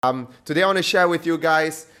Today I want to share with you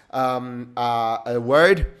guys a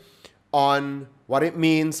word on what it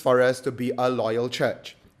means for us to be a loyal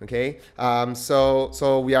church. Okay,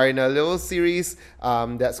 so we are in a little series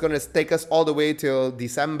that's going to take us all the way till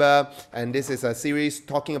December, and this is a series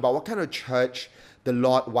talking about what kind of church the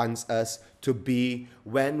Lord wants us to be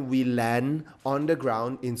when we land on the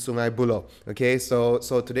ground in Sungai Buloh. Okay, so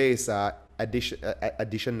today is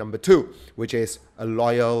edition number 2, which is a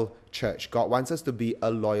loyal church. God wants us to be a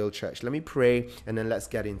loyal church. Let me pray and then let's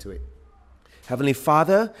get into it. Heavenly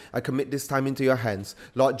Father, I commit this time into your hands.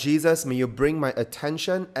 Lord Jesus, may you bring my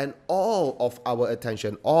attention and all of our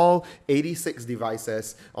attention, all 86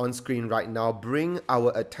 devices on screen right now, bring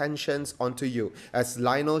our attentions onto you. As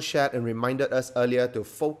Lionel shared and reminded us earlier, to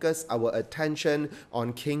focus our attention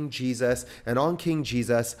on King Jesus and on King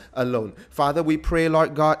Jesus alone. Father, we pray,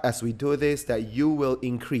 Lord God, as we do this, that you will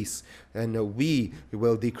increase and we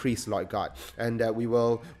will decrease, Lord God, and that we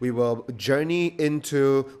will journey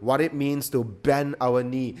into what it means to bend our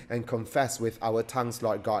knee and confess with our tongues,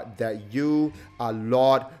 Lord God, that you are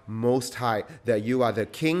Lord Most High, that you are the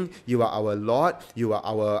King, you are our Lord, you are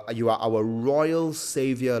our royal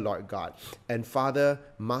Savior, Lord God, and Father,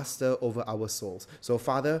 Master over our souls. So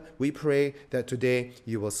Father, we pray that today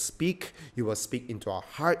you will speak into our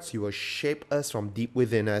hearts, you will shape us from deep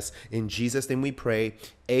within us. In Jesus' name we pray.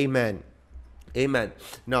 Amen. Amen.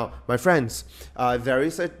 Now, my friends, there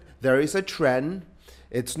is a trend.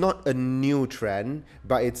 It's not a new trend,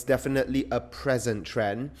 but it's definitely a present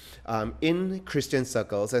trend in Christian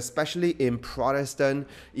circles, especially in Protestant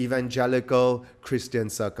evangelical Christian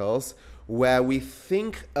circles, where we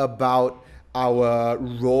think about our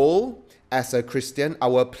role as a Christian,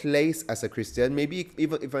 our place as a Christian, maybe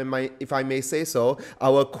even if I may say so,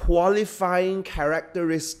 our qualifying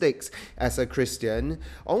characteristics as a Christian,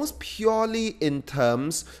 almost purely in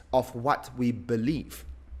terms of what we believe.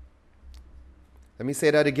 Let me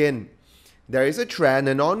say that again. There is a trend,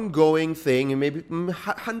 an ongoing thing, maybe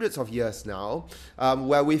hundreds of years now,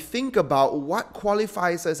 where we think about what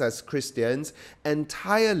qualifies us as Christians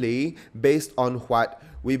entirely based on what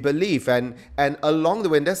we believe. And along the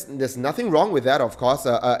way, there's nothing wrong with that, of course,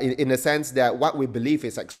 in the sense that what we believe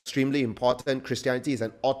is extremely important. Christianity is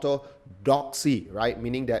an orthodoxy, right?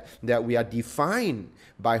 Meaning that we are defined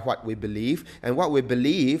by what we believe, and what we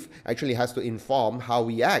believe actually has to inform how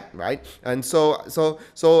we act, right? And so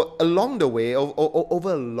along the way,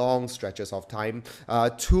 over long stretches of time,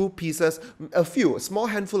 a small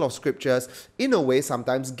handful of scriptures, in a way,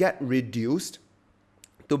 sometimes get reduced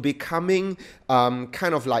to becoming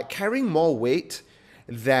kind of like carrying more weight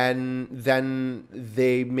than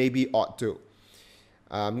they maybe ought to.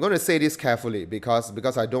 I'm going to say this carefully because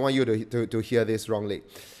I don't want you to hear this wrongly.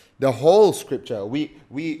 The whole scripture, we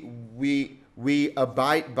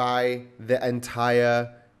abide by the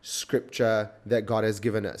entire scripture that God has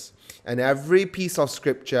given us. And every piece of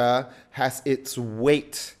scripture has its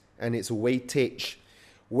weight and its weightage.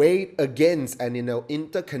 Weighed against and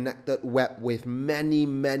interconnected web with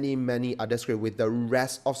many other scripture, with the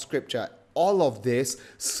rest of scripture. All of this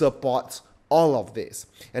supports all of this.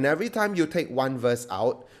 And every time you take one verse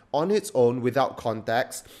out on its own without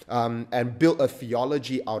context and build a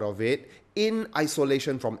theology out of it in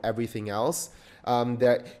isolation from everything else,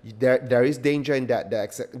 there is danger in that.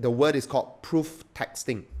 The word is called proof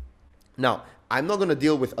texting. Now, I'm not going to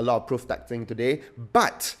deal with a lot of proof texting today,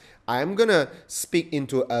 but I'm going to speak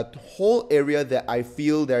into a whole area that I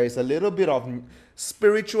feel there is a little bit of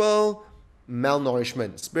spiritual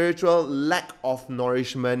malnourishment, spiritual lack of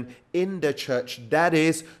nourishment in the church. That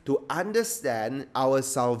is to understand our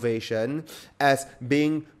salvation as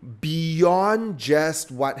being beyond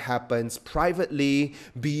just what happens privately,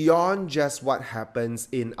 beyond just what happens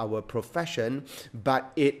in our profession,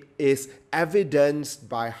 but it is evidenced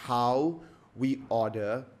by how we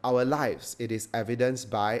order our lives. It is evidenced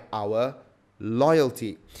by our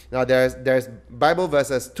loyalty. Now there's Bible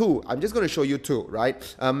verses 2. I'm just going to show you 2,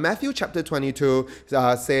 right? Matthew chapter 22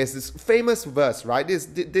 says this famous verse, right? This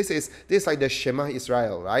is like the Shema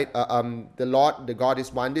Israel, right? The Lord, the God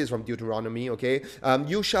is one. This is from Deuteronomy, okay?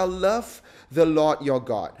 You shall love the Lord your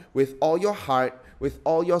God with all your heart, with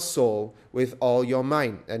all your soul, with all your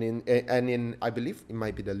mind. And in I believe it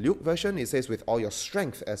might be the Luke version, it says with all your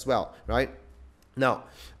strength as well, right? Now,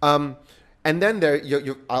 and then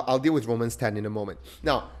I'll deal with Romans 10 in a moment.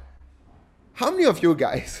 Now, how many of you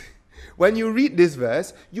guys, when you read this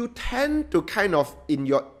verse, you tend to kind of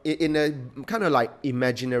in a kind of like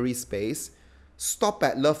imaginary space, stop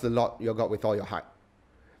at love the Lord your God with all your heart?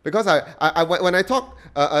 Because when I talk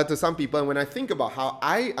to some people, and when I think about how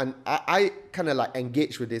I kind of like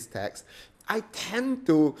engage with this text, I tend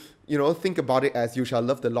to, think about it as you shall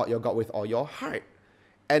love the Lord your God with all your heart.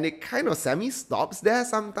 And it kind of semi-stops there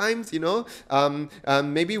sometimes,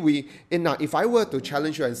 maybe if I were to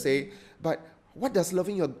challenge you and say, but what does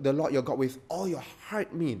loving the Lord your God with all your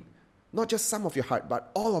heart mean? Not just some of your heart,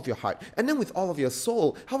 but all of your heart. And then with all of your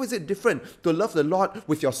soul, how is it different to love the Lord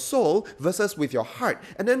with your soul versus with your heart?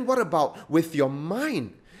 And then what about with your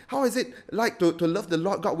mind? How is it like to love the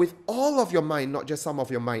Lord God with all of your mind, not just some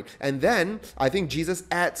of your mind? And then I think Jesus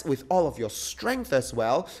adds with all of your strength as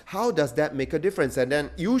well. How does that make a difference? And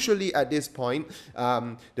then usually at this point,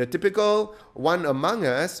 the typical one among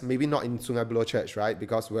us, maybe not in Sungai Buloh Church, right?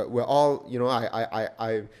 Because we're all,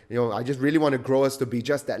 I just really want to grow us to be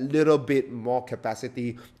just that little bit more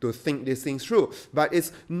capacity to think these things through. But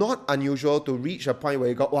it's not unusual to reach a point where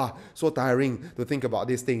you go, wow, so tiring to think about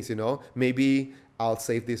these things, Maybe I'll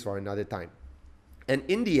save this for another time. And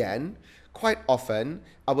in the end, quite often,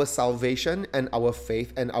 our salvation and our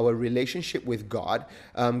faith and our relationship with God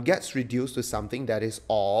gets reduced to something that is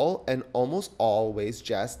all and almost always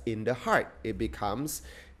just in the heart. It becomes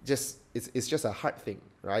it's just a heart thing,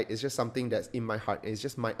 right? It's just something that's in my heart. It's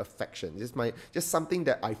just my affection. Just something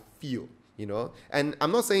that I feel. And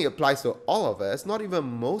I'm not saying it applies to all of us, not even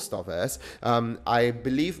most of us. I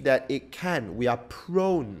believe that it can. We are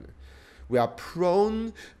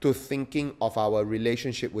prone to thinking of our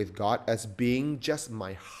relationship with God as being just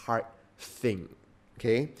my heart thing.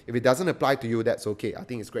 Okay? If it doesn't apply to you, that's okay. I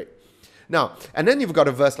think it's great. Now, and then you've got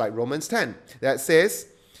a verse like Romans 10 that says,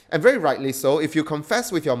 and very rightly so, if you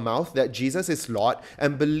confess with your mouth that Jesus is Lord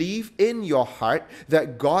and believe in your heart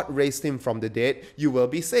that God raised him from the dead, you will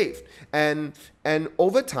be saved. And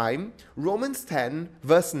over time, Romans 10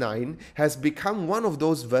 verse 9 has become one of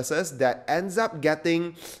those verses that ends up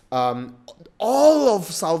getting all of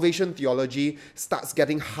salvation theology starts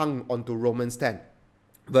getting hung onto Romans 10.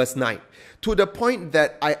 Verse 9, to the point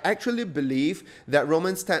that I actually believe that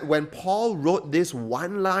Romans 10, when Paul wrote this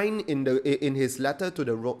one line in his letter to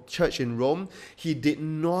the church in Rome, he did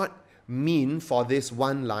not mean for this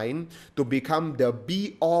one line to become the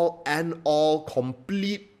be-all, end-all,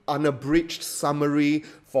 complete, unabridged summary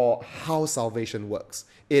for how salvation works.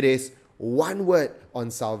 It is one word on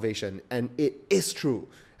salvation, and it is true.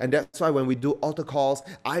 And that's why when we do altar calls,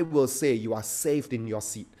 I will say you are saved in your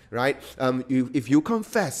seat. Right? If you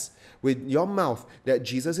confess with your mouth that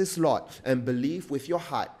Jesus is Lord and believe with your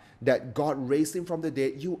heart that God raised him from the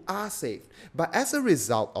dead, you are saved. But as a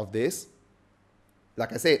result of this,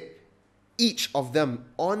 like I said, each of them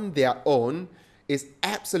on their own is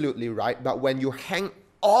absolutely right. But when you hang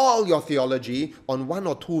all your theology on one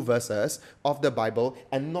or two verses of the Bible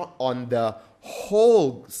and not on the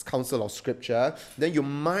whole counsel of Scripture, then you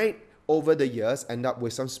might over the years end up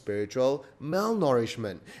with some spiritual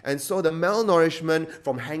malnourishment. And so the malnourishment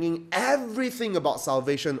from hanging everything about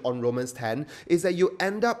salvation on Romans 10 is that you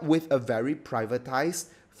end up with a very privatized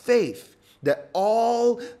faith. That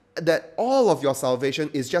all of your salvation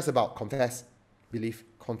is just about confess, believe,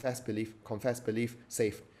 confess, believe, confess, believe,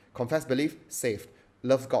 saved. Confess, believe, saved.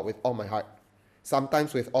 Love God with all my heart.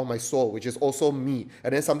 Sometimes with all my soul, which is also me.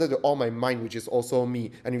 And then sometimes with all my mind, which is also me.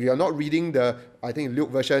 And if you're not reading the, I think, Luke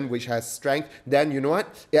version, which has strength, then you know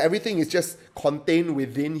what? Yeah, everything is just contained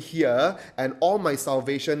within here, and all my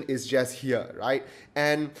salvation is just here, right?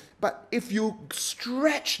 But if you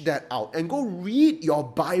stretch that out and go read your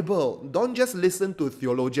Bible, don't just listen to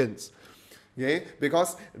theologians. Okay,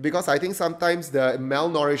 because I think sometimes the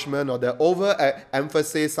malnourishment or the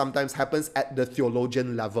overemphasis sometimes happens at the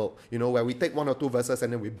theologian level, where we take one or two verses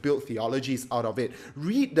and then we build theologies out of it.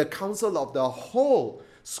 Read the counsel of the whole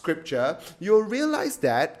Scripture, you'll realize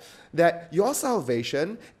that your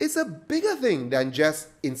salvation is a bigger thing than just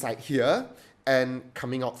inside here and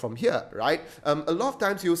coming out from here, right? A lot of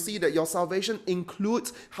times you'll see that your salvation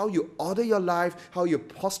includes how you order your life, how you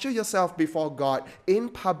posture yourself before God in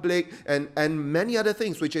public, and many other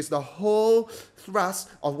things, which is the whole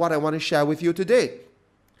thrust of what I want to share with you today.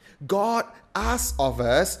 God asks of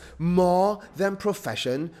us more than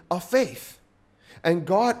profession of faith. And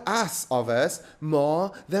God asks of us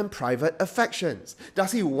more than private affections.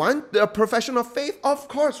 Does he want the profession of faith? Of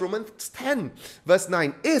course. Romans 10 verse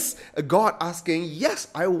 9 is God asking, yes,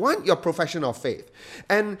 I want your profession of faith.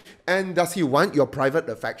 And does he want your private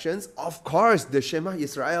affections? Of course. The Shema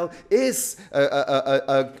Israel is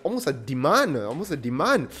almost a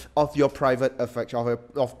demand of your private affection,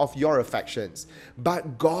 of your affections.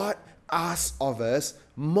 But God asks of us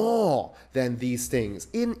more than these things.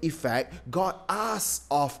 In effect, God asks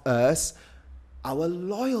of us our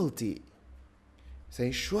loyalty.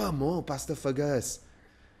 Say, sure, more, Pastor Fergus.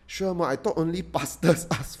 Sure, Ma, I thought only pastors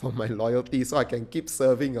ask for my loyalty so I can keep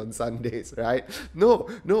serving on Sundays, right? No,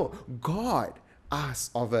 no. God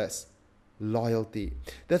asks of us loyalty.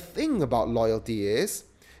 The thing about loyalty is,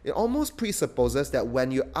 it almost presupposes that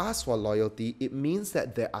when you ask for loyalty, it means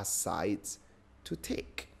that there are sides to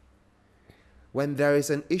take. When there is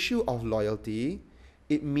an issue of loyalty,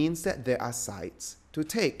 it means that there are sides to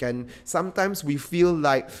take. And sometimes we feel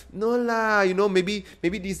like, no lah, maybe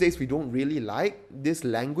these days we don't really like this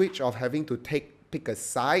language of having to pick a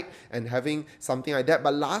side and having something like that.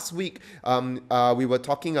 But last week, we were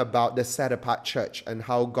talking about the set apart church and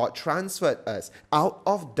how God transferred us out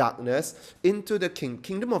of darkness into the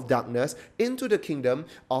kingdom of darkness, into the kingdom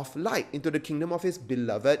of light, into the kingdom of his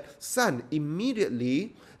beloved Son.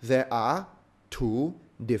 Immediately, there are two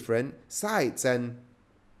different sides. And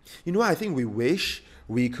I think we wish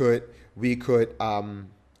we could how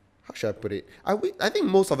should I put it? I think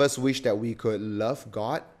most of us wish that we could love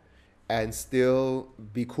God and still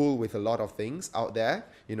be cool with a lot of things out there,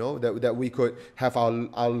 that we could have our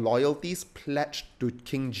loyalties pledged to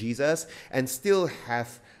King Jesus and still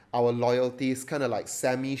have our loyalties kind of like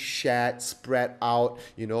semi-shared, spread out,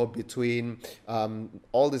 between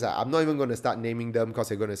all this. I'm not even going to start naming them because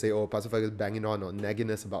they're going to say, oh, Pastor Fergus is banging on or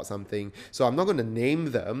nagging us about something. So I'm not going to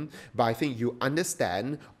name them, but I think you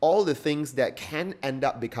understand all the things that can end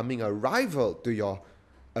up becoming a rival to your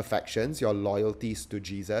affections, your loyalties to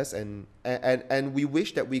Jesus, and we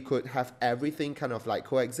wish that we could have everything kind of like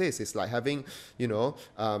coexist. It's like having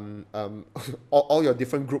all your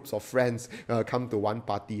different groups of friends come to one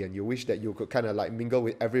party, and you wish that you could kind of like mingle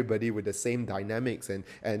with everybody with the same dynamics,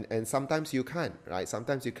 and sometimes you can't, right?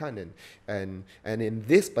 Sometimes you can't, and in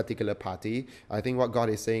this particular party, I think what God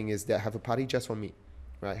is saying is that have a party just for me.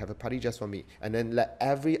 Right, have a party just for me, and then let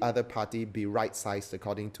every other party be right-sized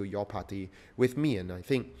according to your party with me. And I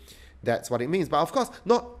think that's what it means. But of course,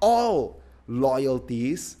 not all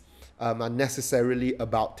loyalties are necessarily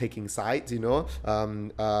about taking sides.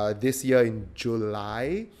 This year in June,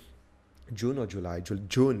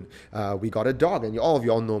 we got a dog, and all of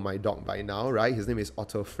y'all know my dog by now, right? His name is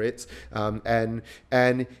Otto Fritz, and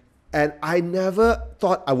I never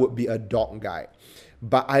thought I would be a dog guy.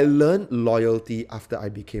 But I learned loyalty after I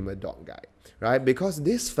became a dog guy, right? Because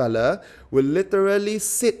this fella will literally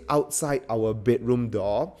sit outside our bedroom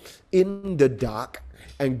door in the dark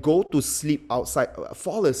and go to sleep outside,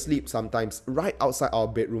 fall asleep sometimes right outside our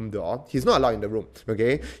bedroom door. He's not allowed in the room,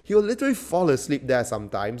 okay? He'll literally fall asleep there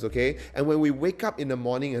sometimes, okay? And when we wake up in the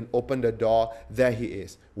morning and open the door, there he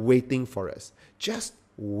is, waiting for us. Just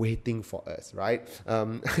waiting for us, right?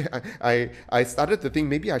 I started to think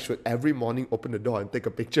maybe I should every morning open the door and take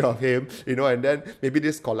a picture of him, and then maybe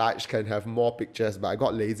this collage can have more pictures, but I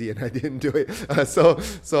got lazy and I didn't do it.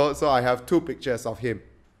 So I have 2 pictures of him,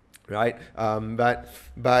 right? But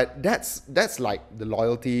that's like the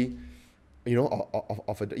loyalty,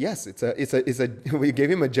 of a, yes, it's a we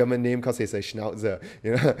gave him a German name because he's a Schnauzer,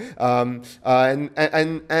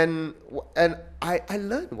 and I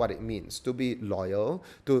learned what it means to be loyal,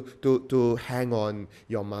 to hang on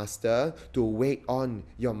your master, to wait on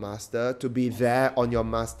your master, to be there on your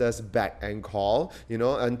master's beck and call,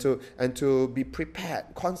 and to be prepared,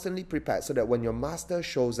 constantly prepared, so that when your master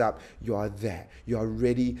shows up, you are there. You are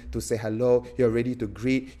ready to say hello. You're ready to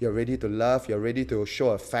greet. You're ready to love. You're ready to show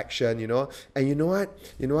affection. And you know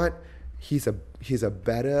what? He's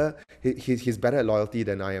better at loyalty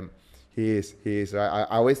than I am. He is, right?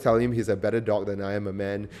 I always tell him he's a better dog than I am a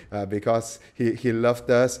man, because he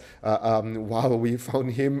loved us while we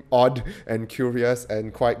found him odd and curious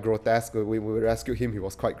and quite grotesque. We rescued him, he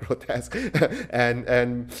was quite grotesque. I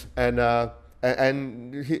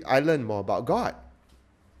learned more about God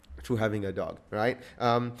through having a dog, right?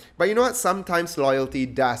 But you know what? Sometimes loyalty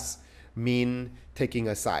does mean taking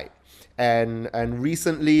a side. And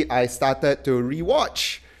recently I started to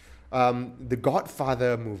rewatch the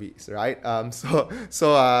Godfather movies, right? I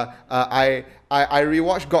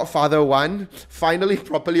rewatched Godfather 1, finally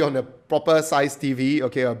properly on a proper size TV,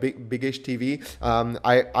 okay, a biggish TV.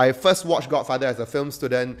 I first watched Godfather as a film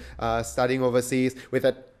student studying overseas with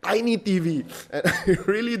a tiny TV. And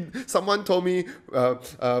really, someone told me,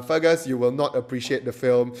 Fergus, you will not appreciate the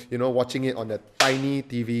film, watching it on a tiny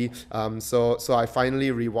TV. So I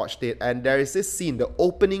finally rewatched it, and there is this scene, the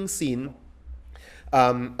opening scene,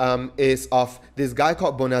 is of this guy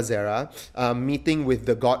called Bonazera meeting with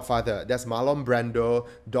the Godfather. That's Marlon Brando,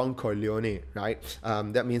 Don Corleone, right?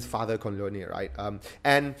 That means Father Corleone, right?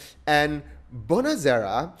 And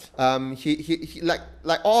Bonazera, he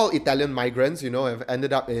like all Italian migrants, have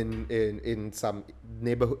ended up in some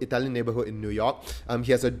Italian neighborhood in New York.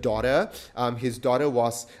 He has a daughter. His daughter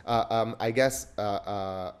was, I guess,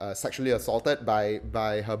 sexually assaulted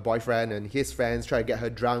by her boyfriend, and his friends try to get her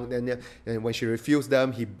drunk. And when she refused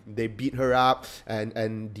them, they beat her up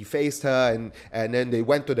and defaced her, and then they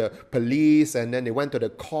went to the police, and then they went to the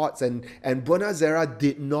courts, and Bonazera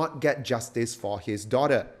did not get justice for his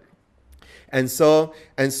daughter. And so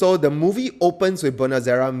the movie opens with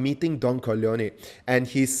Bonazera meeting Don Corleone, and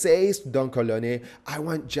he says to Don Corleone, "I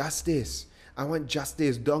want justice. I want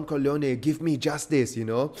justice. Don Corleone, give me justice," And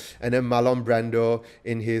then Marlon Brando,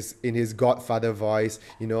 in his Godfather voice,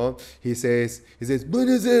 he says,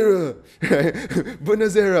 "Bonazera,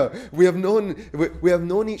 Bonazera, we have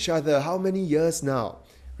known each other how many years now,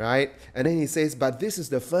 right?" And then he says, "But this is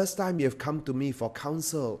the first time you have come to me for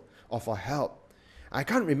counsel or for help. I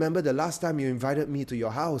can't remember the last time you invited me to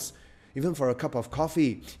your house, even for a cup of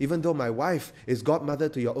coffee, even though my wife is godmother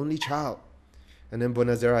to your only child." And then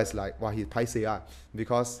Bonazera is like, wow, he's paiseh,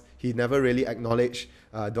 because he never really acknowledged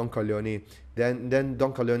Don Corleone. Then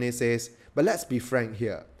Don Corleone says, "But let's be frank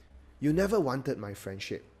here. You never wanted my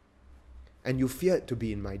friendship, and you feared to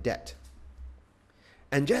be in my debt."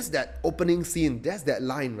 And just that opening scene, that's that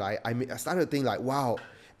line, right? I started to think like, wow,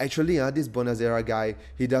 actually, this Bonazera guy,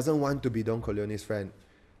 he doesn't want to be Don Corleone's friend.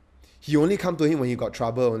 He only come to him when he got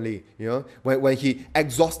trouble only, when he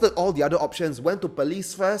exhausted all the other options, went to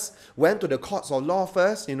police first, went to the courts of law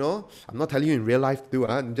first, I'm not telling you in real life too,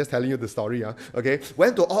 I'm just telling you the story, okay?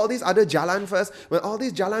 Went to all these other jalan first. When all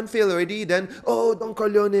these jalan failed already, then, "Oh, Don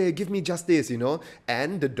Corleone, give me justice,"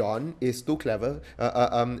 And the Don is too clever,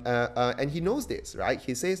 and he knows this, right?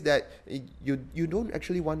 He says that you don't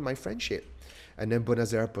actually want my friendship. And then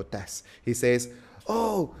Bonazera protests. He says,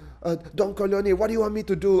 "Oh, Don Corleone, what do you want me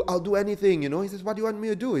to do? I'll do anything." He says, "What do you want me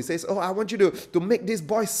to do?" He says, "Oh, I want you to make this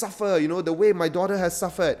boy suffer, the way my daughter has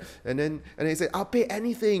suffered." And then he said, "I'll pay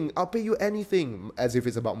anything. I'll pay you anything." As if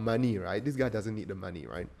it's about money, right? This guy doesn't need the money,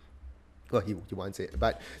 right? Well, he wants it.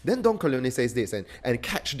 But then Don Corleone says this, and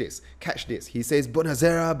catch this. He says,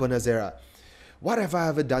 Bonazera, what have I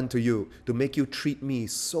ever done to you to make you treat me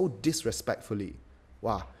so disrespectfully?"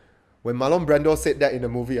 Wow. When Marlon Brando said that in the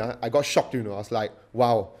movie, I got shocked, I was like,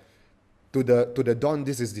 wow, to the Don,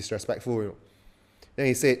 this is disrespectful, Then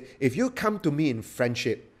he said, "If you come to me in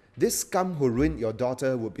friendship, this scum who ruined your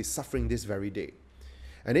daughter would be suffering this very day.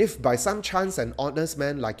 And if by some chance an honest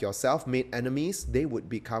man like yourself made enemies, they would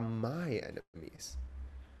become my enemies.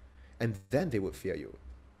 And then they would fear you."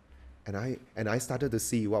 And I started to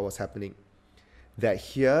see what was happening. That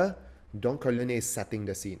here, Don Corleone is setting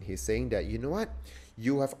the scene. He's saying that, you know what?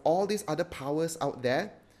 You have all these other powers out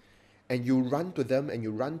there, and you run to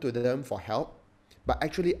them for help, but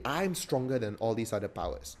actually I'm stronger than all these other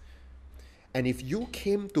powers. And if you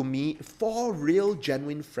came to me for real,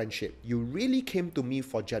 genuine friendship, you really came to me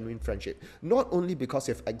for genuine friendship, not only because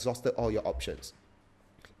you've exhausted all your options.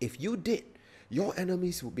 If you did, your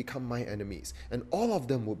enemies would become my enemies, and all of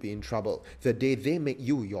them would be in trouble the day they make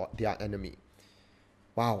you their enemy.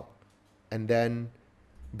 Wow. And then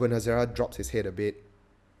Bonazera drops his head a bit.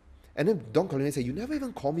 And then Don Corleone said, "You never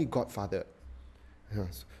even call me Godfather."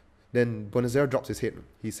 Yes. Then Bonazera drops his head.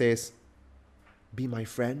 He says, "Be my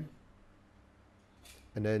friend."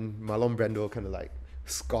 And then Marlon Brando kind of like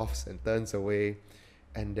scoffs and turns away.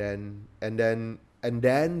 And then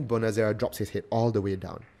Bonazera drops his head all the way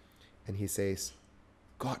down. And he says,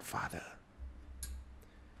 "Godfather."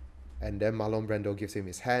 And then Marlon Brando gives him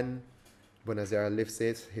his hand. Bonazera lifts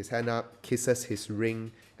his hand up, kisses his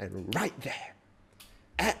ring, and right there,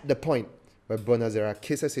 at the point where Bonazera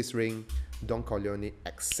kisses his ring, Don Corleone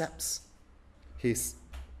accepts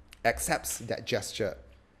that gesture.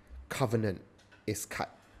 Covenant is cut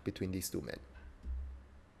between these two men.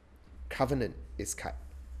 Covenant is cut.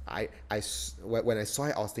 When I saw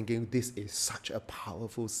it, I was thinking, this is such a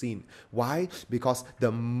powerful scene. Why? Because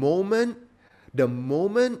the moment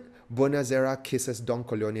Bonazera kisses Don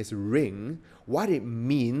Corleone's ring, what it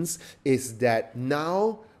means is that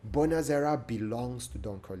now Bonazera belongs to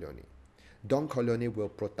Don Corleone. Don Corleone will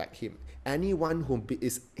protect him. Anyone who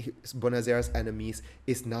is Bonazera's enemies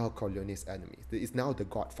is now Corleone's enemy. Is now the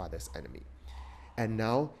Godfather's enemy. And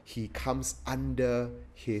now he comes under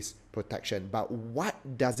his protection. But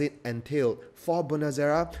what does it entail for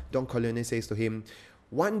Bonazera? Don Corleone says to him,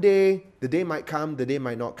 "One day, the day might come, the day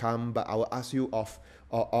might not come, but I will ask you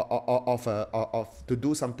to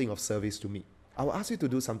do something of service to me. I will ask you to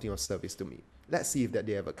do something of service to me. Let's see if that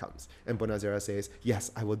day ever comes." And Bonazera says,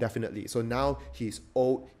 "Yes, I will definitely." So now he's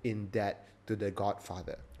owed in debt to the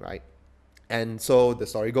Godfather, right? And so the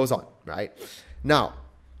story goes on, right? Now,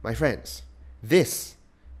 my friends, this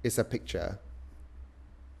is a picture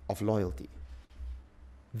of loyalty.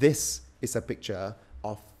 This is a picture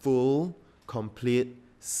of full, complete,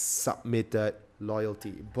 submitted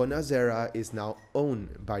loyalty. Bonazera is now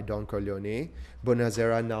owned by Don Corleone.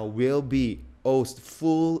 Bonazera now will be owes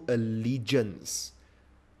full allegiance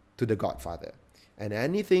to the Godfather. And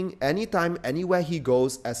anytime, anywhere he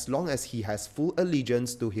goes, as long as he has full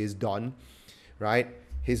allegiance to his Don, right,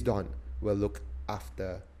 his Don will look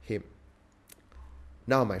after him.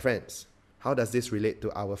 Now, my friends, how does this relate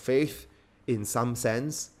to our faith? In some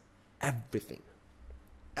sense, everything.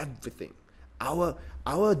 Everything.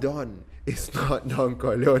 Our Don is not Don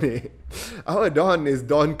Corleone. Our Don is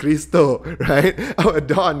Don Cristo, right? Our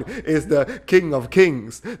Don is the King of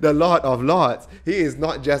Kings, the Lord of Lords. He is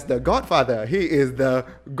not just the Godfather. He is the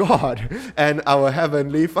God and our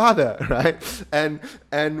Heavenly Father, right?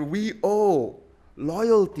 And we owe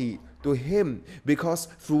loyalty to him, because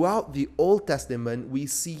throughout the Old Testament we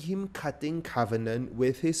see him cutting covenant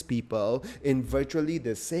with his people in virtually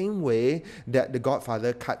the same way that the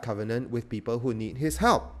Godfather cut covenant with people who need his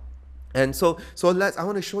help. And so I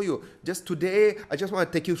want to show you, just today I just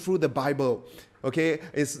want to take you through the Bible. Okay,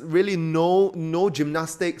 it's really no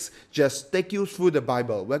gymnastics, just take you through the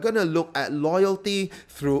Bible. We're going to look at loyalty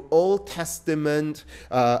through Old Testament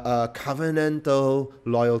covenantal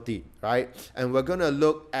loyalty, right? And we're going to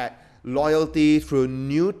look at loyalty through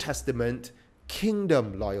New Testament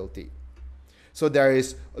kingdom loyalty. So there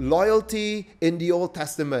is loyalty in the Old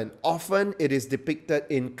Testament. Often it is depicted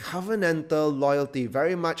in covenantal loyalty,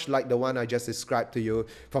 very much like the one I just described to you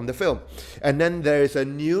from the film. And then there is a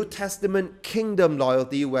New Testament kingdom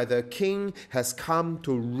loyalty, where the king has come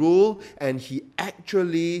to rule and he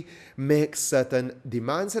actually makes certain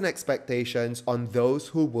demands and expectations on those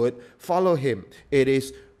who would follow him. It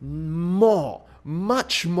is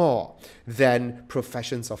much more than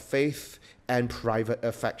professions of faith and private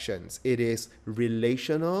affections. It is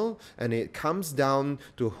relational, and it comes down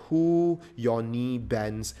to who your knee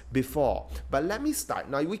bends before. But let me start.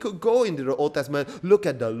 Now, we could go into the Old Testament, look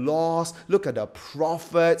at the laws, look at the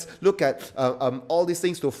prophets, look at all these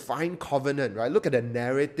things to find covenant, right? Look at the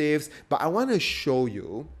narratives. But I want to show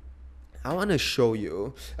you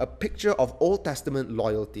a picture of Old Testament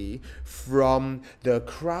loyalty from the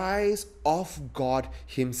cries of God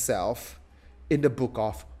himself in the book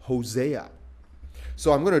of Hosea.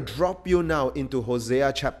 So I'm going to drop you now into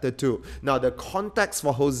Hosea chapter 2. Now the context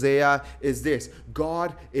for Hosea is this.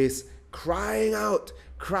 God is crying out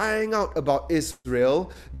about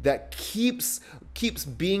Israel that keeps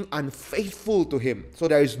being unfaithful to him. So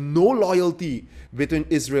there is no loyalty between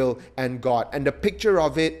Israel and God. And the picture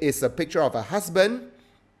of it is a picture of a husband,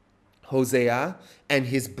 Hosea, and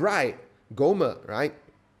his bride, Gomer, right?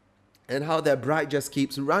 And how their bride just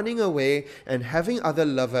keeps running away and having other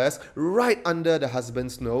lovers right under the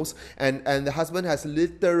husband's nose. And the husband has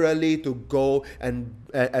literally to go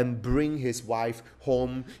and bring his wife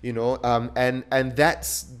home, and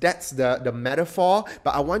that's the metaphor.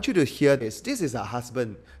 But I want you to hear this. This is a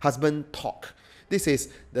husband talk. This is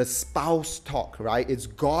the spouse talk, right? It's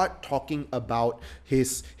God talking about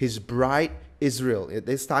his bride, Israel. At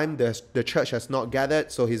this time, the church has not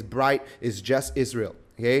gathered, so his bride is just Israel.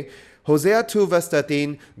 Okay? Hosea 2 verse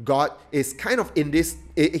 13, God is kind of in this,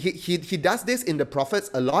 he does this in the prophets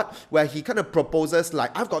a lot, where he kind of proposes like,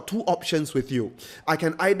 I've got two options with you. I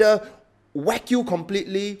can either whack you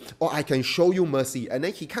completely, or I can show you mercy. And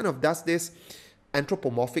then he kind of does this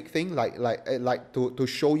anthropomorphic thing, like to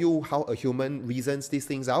show you how a human reasons these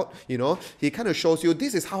things out. He kind of shows you,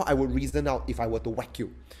 this is how I would reason out if I were to whack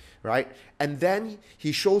you. Right? And then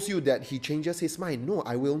he shows you that he changes his mind. No,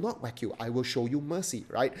 I will not whack you. I will show you mercy,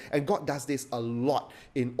 right? And God does this a lot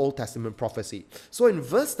in Old Testament prophecy. So in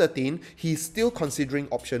verse 13, he's still considering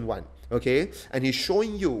option 1, okay? And he's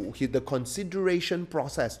showing you the consideration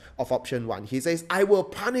process of option 1. He says, I will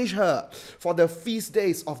punish her for the feast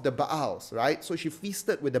days of the Baals, right? So she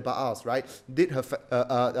feasted with the Baals, right? Did her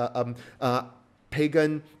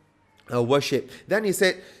pagan worship. Then he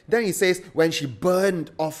says, when she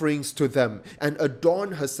burned offerings to them and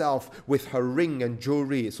adorned herself with her ring and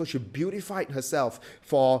jewelry. So she beautified herself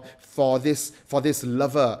for this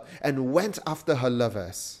lover, and went after her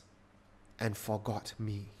lovers and forgot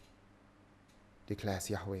me, declares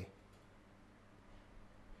Yahweh.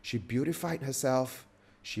 She beautified herself,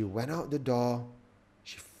 she went out the door,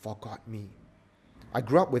 she forgot me. I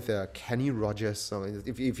grew up with a Kenny Rogers song.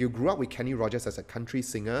 If you grew up with Kenny Rogers as a country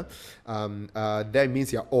singer, that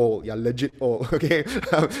means you're old. You're legit old. Okay.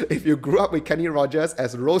 If you grew up with Kenny Rogers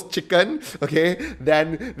as roast chicken, okay,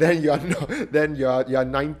 then you're then you're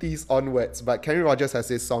 90s onwards. But Kenny Rogers has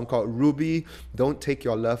this song called Ruby, Don't Take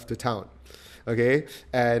Your Love to Town. Okay,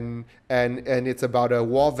 and it's about a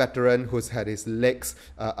war veteran who's had his legs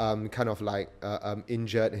kind of like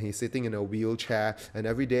injured, and he's sitting in a wheelchair, and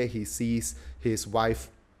every day he sees his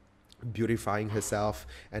wife beautifying herself,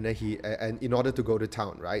 and then and in order to go to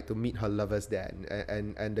town, right, to meet her lovers there,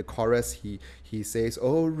 and the chorus he says,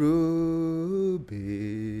 "Oh Ruby,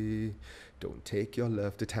 don't take your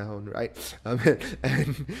love to town," right?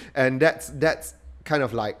 And that's kind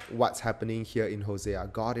of like what's happening here in Hosea.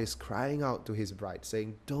 God is crying out to his bride,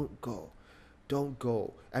 saying, don't go. Don't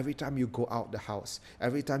go. Every time you go out the house,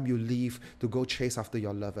 every time you leave to go chase after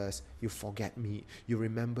your lovers, you forget me. You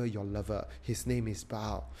remember your lover. His name is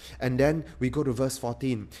Baal. And then we go to verse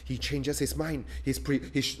 14. He changes his mind.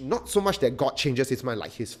 He's not so much that God changes his mind,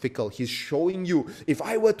 like he's fickle. He's showing you, if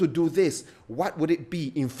I were to do this, what would it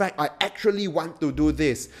be? In fact, I actually want to do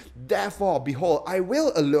this. Therefore, behold, I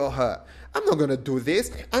will allure her. I'm not going to do this.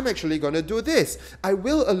 I'm actually going to do this. I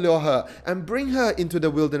will allure her and bring her into the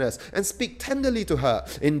wilderness and speak tenderly to her.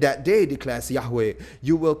 In that day, declares Yahweh,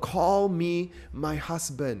 you will call me my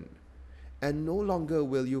husband, and no longer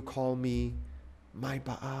will you call me my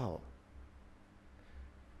Baal.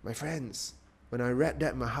 My friends, when I read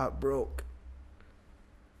that, my heart broke.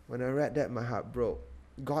 When I read that, my heart broke.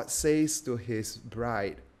 God says to his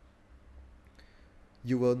bride,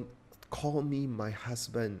 you will call me my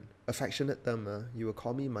husband. Affectionate term, you will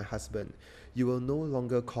call me my husband. You will no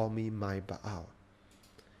longer call me my Baal.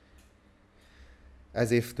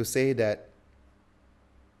 As if to say that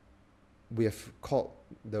we have called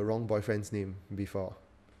the wrong boyfriend's name before.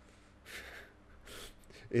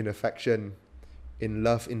 In affection, in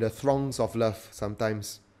love, in the throngs of love,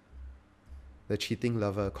 sometimes the cheating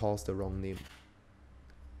lover calls the wrong name.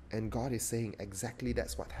 And God is saying exactly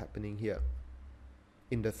that's what's happening here.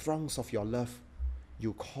 In the throngs of your love,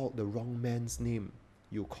 you called the wrong man's name.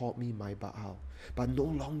 You called me my Baal. But no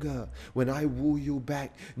longer, when I woo you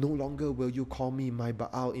back, no longer will you call me my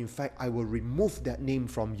Baal. In fact, I will remove that name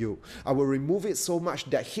from you. I will remove it so much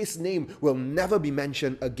that his name will never be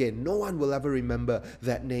mentioned again. No one will ever remember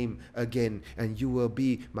that name again. And you will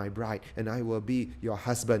be my bride, and I will be your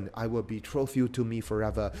husband. I will betroth you to me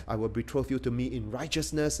forever. I will betroth you to me in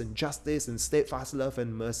righteousness and justice and steadfast love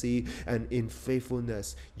and mercy and in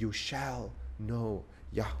faithfulness. You shall know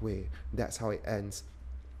Yahweh. That's how it ends.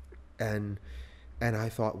 And I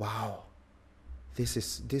thought, wow, this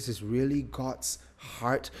is really God's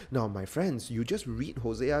heart. Now, my friends, you just read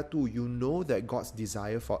Hosea 2, you know that God's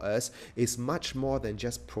desire for us is much more than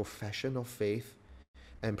just profession of faith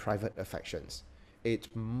and private affections. It's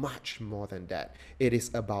much more than that. It is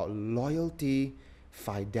about loyalty,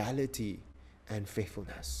 fidelity, and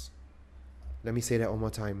faithfulness. Let me say that one more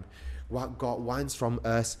time. What God wants from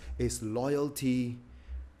us is loyalty,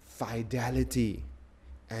 fidelity,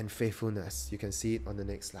 and faithfulness. You can see it on the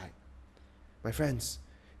next slide. My friends,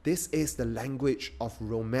 this is the language of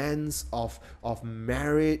romance, of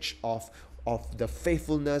marriage, of the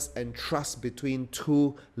faithfulness and trust between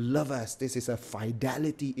two lovers. This is a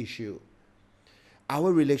fidelity issue.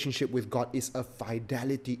 Our relationship with God is a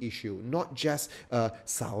fidelity issue, not just a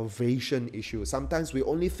salvation issue. Sometimes we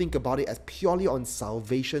only think about it as purely on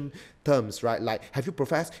salvation terms, right? Like, have you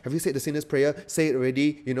professed? Have you said the sinner's prayer? Say it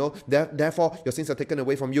already, therefore your sins are taken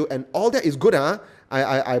away from you. And all that is good,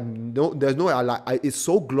 I know there's no, it's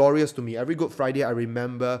so glorious to me. Every Good Friday, I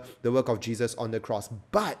remember the work of Jesus on the cross.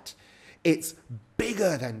 But it's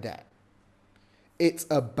bigger than that. It's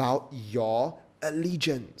about your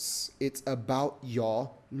allegiance. It's about your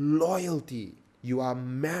loyalty. You are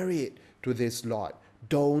married to this Lord.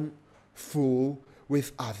 Don't fool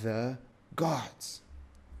with other gods.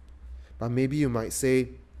 But maybe you might say,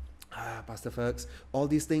 Pastor Fergus, all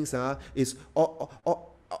these things is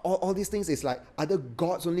all these things is like other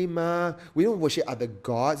gods only ma. We don't worship other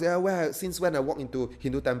gods. Since when I walk into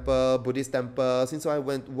Hindu temple, Buddhist temple, since I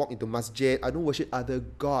walk into masjid, I don't worship other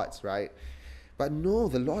gods, right? But no,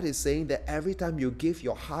 the Lord is saying that every time you give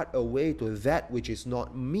your heart away to that which is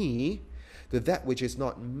not me,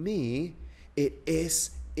 it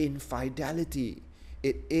is infidelity.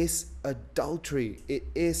 It is adultery. It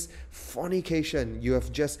is fornication. You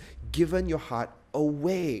have just given your heart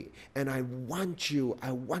away. And I want you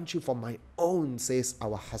for my own, says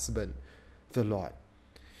our husband, the Lord.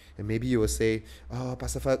 And maybe you will say, oh,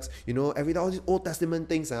 Pastor Fox, every all these Old Testament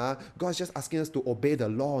things, God's just asking us to obey the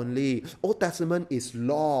law only. Old Testament is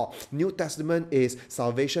law. New Testament is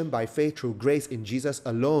salvation by faith through grace in Jesus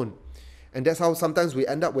alone. And that's how sometimes we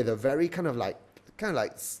end up with a very kind of like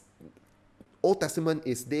Old Testament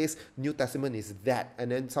is this, New Testament is that.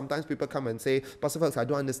 And then sometimes people come and say, Pastor Fox, I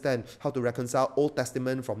don't understand how to reconcile Old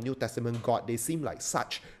Testament from New Testament God. They seem like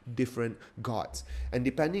such different gods. And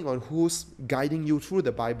depending on who's guiding you through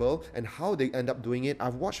the Bible and how they end up doing it,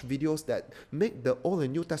 I've watched videos that make the Old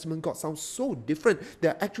and New Testament God sound so different.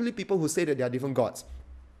 There are actually people who say that they are different gods.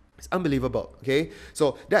 It's unbelievable, okay?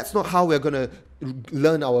 So that's not how we're going to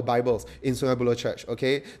learn our Bibles in Sungai Buloh Church,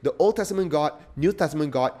 okay? The Old Testament God, New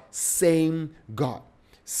Testament God, same God.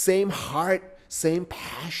 Same heart, same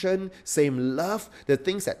passion, same love. The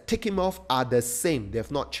things that tick him off are the same. They have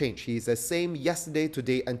not changed. He is the same yesterday,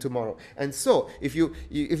 today, and tomorrow. And so, if you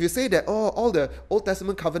say that, all the Old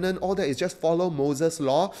Testament covenant, all that is just follow Moses'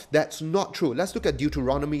 law, that's not true. Let's look at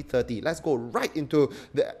Deuteronomy 30. Let's go right into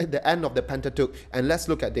the end of the Pentateuch, and let's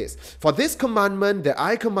look at this. For this commandment that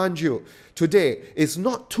I command you today is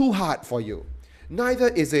not too hard for you, neither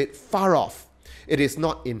is it far off. It is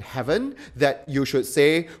not in heaven that you should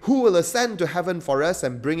say, who will ascend to heaven for us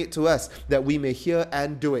and bring it to us, that we may hear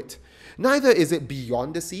and do it. Neither is it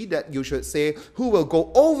beyond the sea that you should say, who will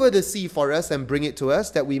go over the sea for us and bring it to us,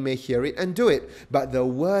 that we may hear it and do it. But the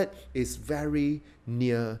word is very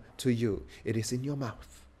near to you. It is in your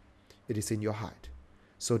mouth. It is in your heart,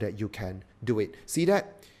 so that you can do it. See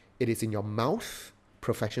that? It is in your mouth,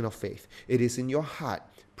 profession of faith. It is in your heart,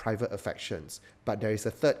 private affections. But there is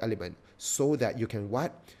a third element, so that you can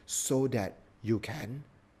what? So that you can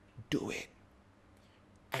do it.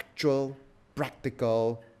 Actual,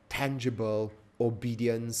 practical, tangible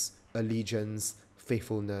obedience, allegiance,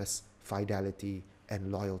 faithfulness, fidelity,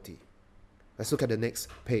 and loyalty. Let's look at the next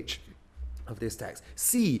page of this text.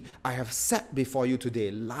 See, I have set before you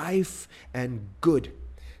today life and good,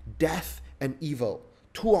 death and evil.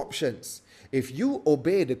 Two options. If you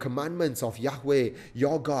obey the commandments of Yahweh,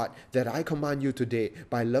 your God, that I command you today,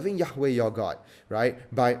 by loving Yahweh, your God,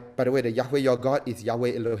 right? By the way, the Yahweh, your God is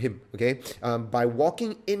Yahweh Elohim, okay? By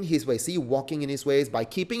walking in his ways, walking in his ways, by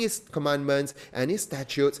keeping his commandments and his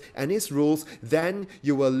statutes and his rules, then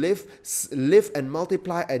you will live and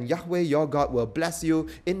multiply, and Yahweh, your God, will bless you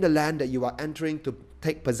in the land that you are entering to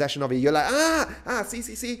take possession of it. You're like,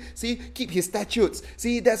 see, keep his statutes.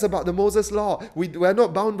 See, that's about the Moses law. We're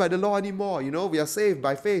not bound by the law anymore. We are saved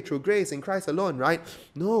by faith through grace in Christ alone, right?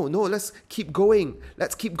 No, let's keep going.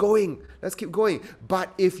 Let's keep going.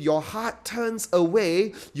 But if your heart turns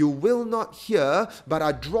away, you will not hear, but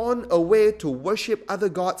are drawn away to worship other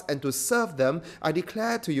gods and to serve them. I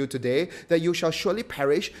declare to you today that you shall surely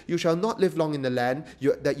perish. You shall not live long in the land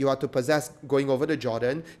that you are to possess, going over the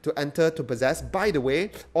Jordan, to enter to possess. By the way,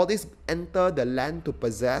 all this enter the land to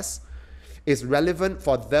possess is relevant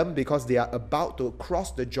for them because they are about to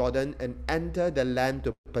cross the Jordan and enter the land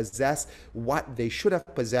to possess what they should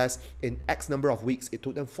have possessed in X number of weeks. It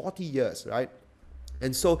took them 40 years, right?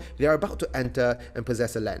 And so they are about to enter and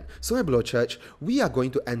possess a land. So at Buloh Church, we are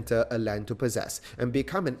going to enter a land to possess and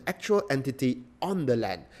become an actual entity on the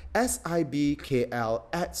land. SIBKL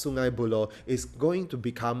at Sungai Buloh is going to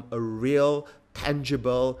become a real,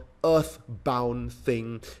 tangible, earthbound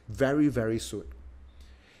thing very, very soon.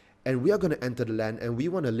 And we are going to enter the land, and we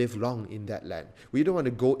want to live long in that land. We don't want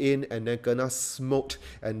to go in and then gonna smoked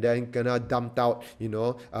and then gonna dumped out,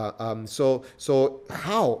 So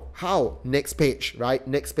how? Next page, right?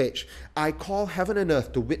 Next page. I call heaven and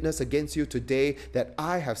earth to witness against you today that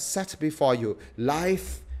I have set before you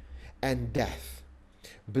life and death,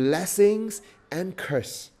 blessings and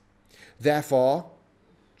curse. Therefore,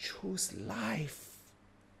 choose life.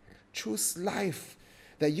 Choose life,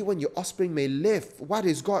 that you and your offspring may live. What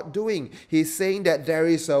is God doing? He's saying that there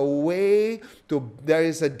is a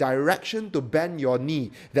direction to bend your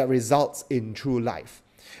knee that results in true life.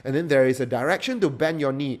 And then there is a direction to bend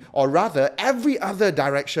your knee, or rather, every other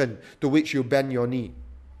direction to which you bend your knee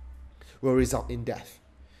will result in death.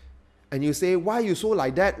 And you say, why are you so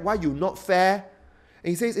like that? Why are you not fair? And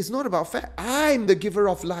he says, it's not about fair. I'm the giver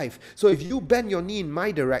of life. So if you bend your knee in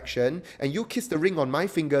my direction and you kiss the ring on my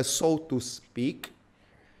finger, so to speak,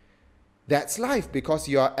 that's life, because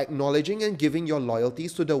you are acknowledging and giving your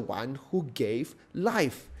loyalties to the one who gave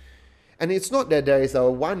life. And it's not that there is a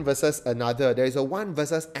one versus another. There is a one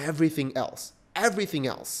versus everything else. Everything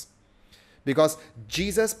else. Because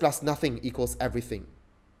Jesus plus nothing equals everything.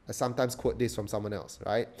 I sometimes quote this from someone else,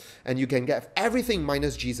 right? And you can get everything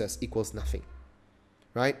minus Jesus equals nothing.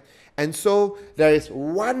 Right? And so there is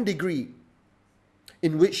one degree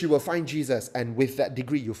in which you will find Jesus, and with that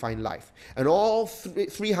degree you find life. And all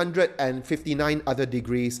 359 other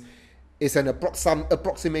degrees is an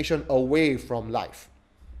approximation away from life.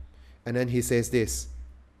 And then he says this,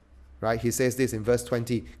 right? He says this in verse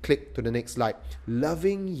 20. Click to the next slide.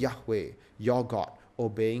 Loving Yahweh, your God,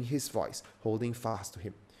 obeying his voice, holding fast to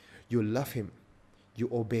him. You love him, you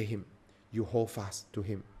obey him, you hold fast to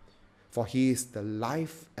him. For he is the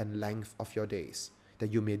life and length of your days,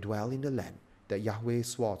 that you may dwell in the land that Yahweh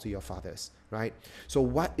swore to your fathers, right? So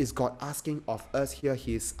what is God asking of us here?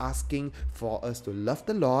 He is asking for us to love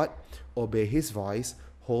the Lord, obey his voice,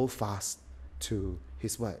 hold fast to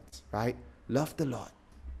his words, right? Love the Lord,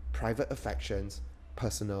 private affections,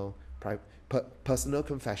 personal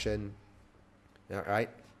confession, right?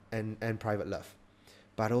 And private love.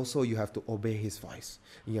 But also you have to obey his voice.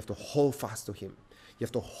 And you have to hold fast to him. You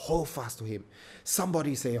have to hold fast to him.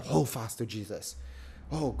 Somebody say, hold fast to Jesus.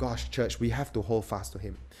 Oh gosh, church, we have to hold fast to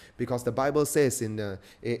him. Because the Bible says in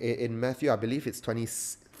Matthew, I believe it's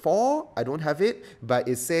 24, I don't have it, but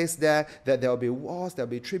it says there that there will be wars, there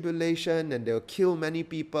will be tribulation, and they will kill many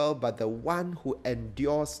people, but the one who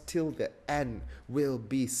endures till the end will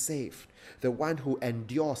be saved. The one who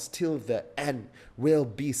endures till the end will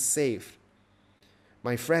be saved.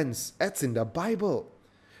 My friends, that's in the Bible.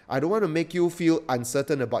 I don't want to make you feel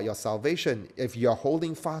uncertain about your salvation. If you're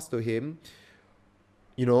holding fast to him,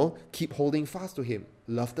 keep holding fast to him.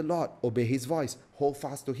 Love the Lord, obey his voice, hold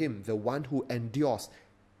fast to him. The one who endures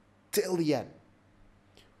till the end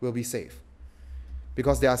will be saved.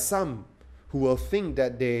 Because there are some who will think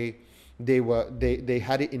that they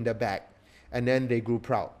had it in the bag, and then they grew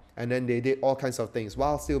proud, and then they did all kinds of things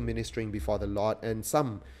while still ministering before the Lord. And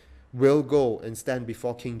some will go and stand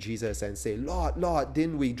before King Jesus and say, Lord, Lord,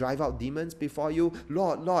 didn't we drive out demons before you?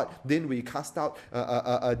 Lord, Lord, didn't we cast out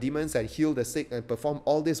demons and heal the sick and perform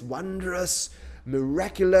all these wondrous,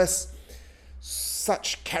 miraculous,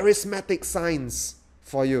 such charismatic signs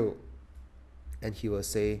for you? And he will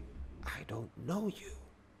say, I don't know you.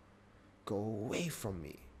 Go away from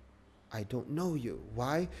me. I don't know you.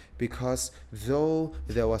 Why? Because though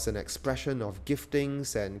there was an expression of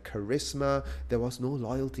giftings and charisma, there was no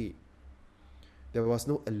loyalty. There was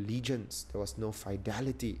no allegiance. There was no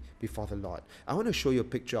fidelity before the Lord. I want to show you a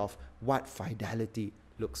picture of what fidelity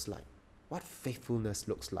looks like, what faithfulness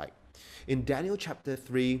looks like. In Daniel chapter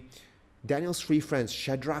 3, Daniel's three friends,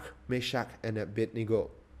 Shadrach, Meshach, and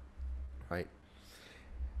Abednego, right?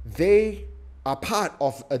 They are part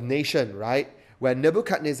of a nation, right? Where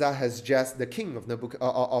Nebuchadnezzar has just, the king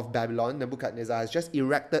of Babylon, Nebuchadnezzar has just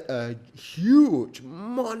erected a huge,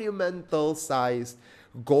 monumental-sized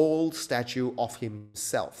gold statue of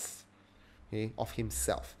himself. Okay, of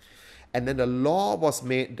himself. And then the law was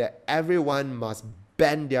made that everyone must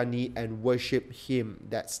bend their knee and worship him,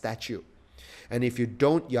 that statue. And if you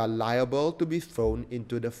don't, you are liable to be thrown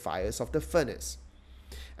into the fires of the furnace.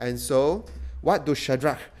 And so, what do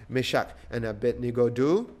Shadrach, Meshach, and Abednego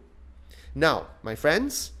do? Now, my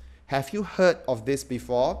friends, have you heard of this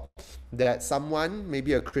before? That someone,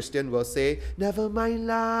 maybe a Christian, will say, never mind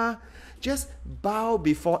lah, just bow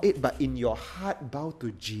before it, but in your heart, bow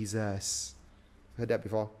to Jesus. Heard that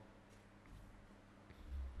before?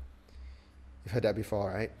 You've heard that before,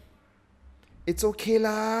 right? It's okay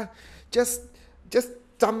lah, just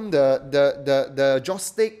thumb the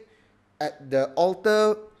joystick at the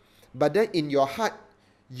altar, but then in your heart,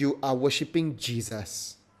 you are worshipping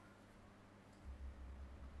Jesus.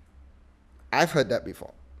 I've heard that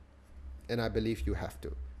before, and I believe you have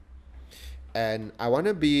to. And I want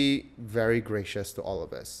to be very gracious to all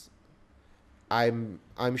of us. I'm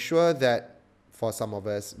sure that for some of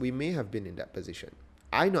us, we may have been in that position.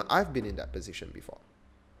 I know I've been in that position before.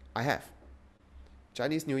 I have.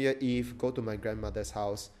 Chinese New Year Eve, go to my grandmother's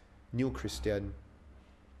house, new Christian.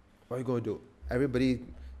 What are you going to do? Everybody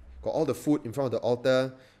got all the food in front of the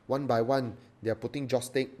altar. One by one, they're putting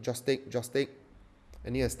joystick.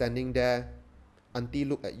 And you're standing there. Auntie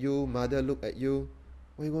look at you, mother look at you.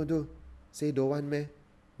 What are you going to do? Say don't want meh?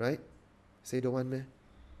 Right? Say don't want meh?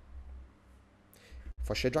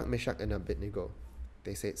 For Shadrach, Meshach, and Abednego,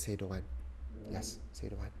 they said say don't want. Yes, say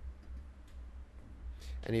don't want.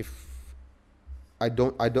 And if I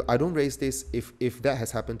don't raise this, if that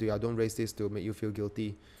has happened to you, I don't raise this to make you feel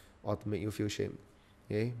guilty or to make you feel shame.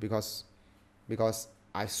 Okay? Because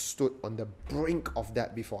I stood on the brink of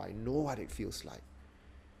that before. I know what it feels like.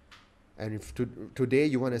 And if today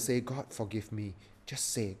you want to say, God, forgive me,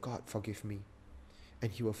 just say, God, forgive me.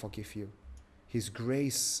 And he will forgive you. His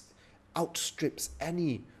grace outstrips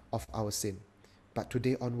any of our sin. But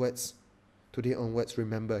today onwards,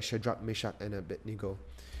 remember Shadrach, Meshach, and Abednego,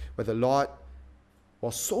 where the Lord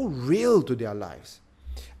was so real to their lives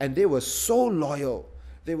And they were so loyal.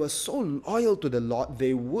 They were so loyal to the Lord,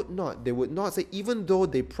 they would not say, even though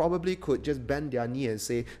they probably could just bend their knee and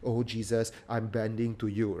say, oh Jesus, I'm bending to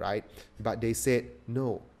you, right? But they said,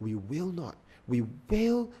 no, we will not. We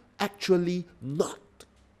will actually not.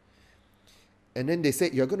 And then they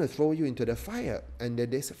said, you're going to throw you into the fire. And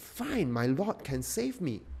then they said, fine, my Lord can save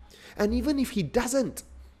me. And even if he doesn't,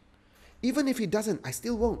 I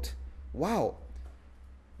still won't. Wow.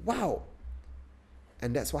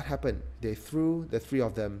 And that's what happened. They threw the three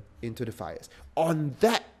of them into the fires. On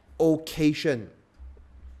that occasion,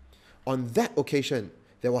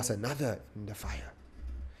 there was another in the fire,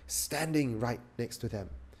 standing right next to them.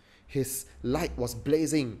 His light was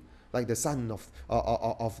blazing like the sun of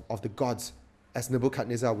the gods, as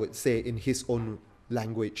Nebuchadnezzar would say in his own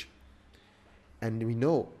language. And we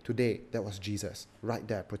know today that was Jesus right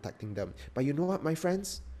there protecting them. But you know what, my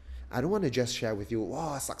friends? I don't want to just share with you,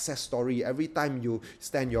 wow, success story. Every time you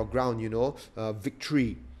stand your ground,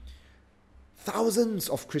 victory. Thousands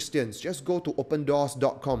of Christians, just go to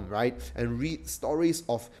opendoors.com, right, and read stories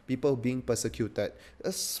of people being persecuted.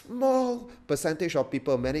 A small percentage of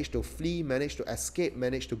people manage to flee, manage to escape,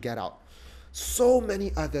 manage to get out. So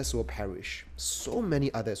many others will perish.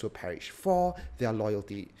 For their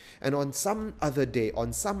loyalty. And on some other day,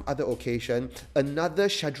 on some other occasion, another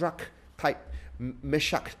Shadrach type,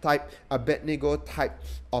 Meshach type, Abednego type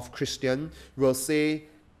of Christian will say,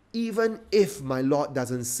 even if my Lord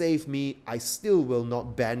doesn't save me, I still will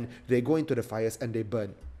not bend. They go into the fires and they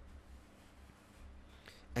burn.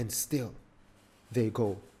 And still, they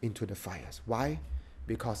go into the fires. Why?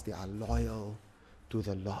 Because they are loyal to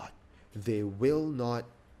the Lord. They will not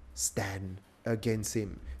stand against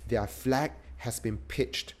him. Their flag has been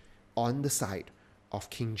pitched on the side of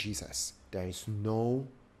King Jesus. There is no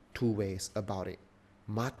two ways about it.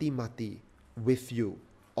 Mati with you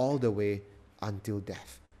all the way until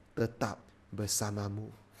death. Tetap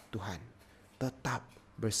bersamamu Tuhan. Tetap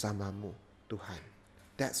bersamamu Tuhan.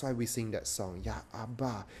 That's why we sing that song. Ya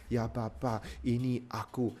Abba, Ya Bapa, ini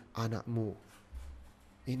aku anakmu.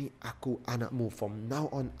 Ini aku anakmu. From now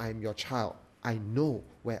on, I'm your child. I know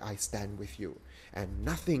where I stand with you. And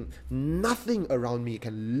nothing around me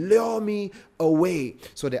can lure me away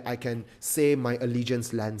so that I can say my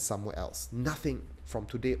allegiance lands somewhere else. Nothing from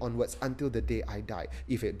today onwards until the day I die.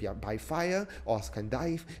 If it be by fire or can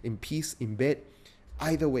die in peace in bed,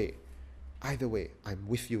 either way, I'm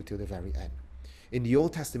with you till the very end. In the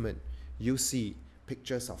Old Testament, you see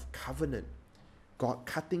pictures of covenant. God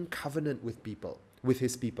cutting covenant with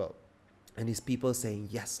his people. And his people saying,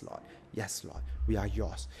 yes, Lord, we are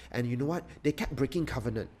yours. And you know what? They kept breaking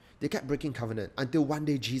covenant. Until one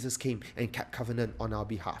day Jesus came and kept covenant on our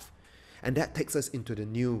behalf. And that takes us into the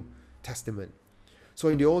New Testament. So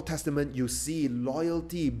in the Old Testament, you see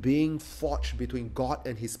loyalty being forged between God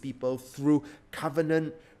and his people through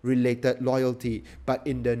covenant-related loyalty. But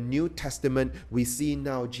in the New Testament, we see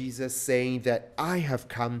now Jesus saying that I have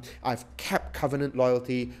come, I've kept covenant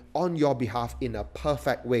loyalty on your behalf in a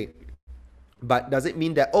perfect way. But does it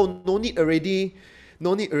mean that, no need already?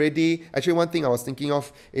 Actually, one thing I was thinking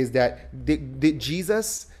of is that did you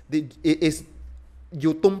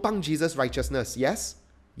tumpang Jesus' righteousness? Yes.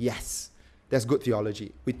 That's good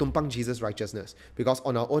theology. We tumpang Jesus' righteousness because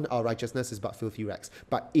on our own, our righteousness is but filthy rags.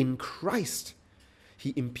 But in Christ,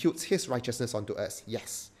 he imputes his righteousness onto us.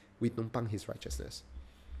 Yes, we tumpang his righteousness.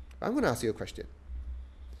 I'm going to ask you a question.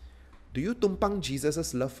 Do you tumpang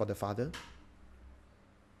Jesus' love for the Father?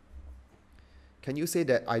 Can you say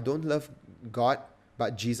that I don't love God,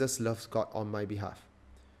 but Jesus loves God on my behalf?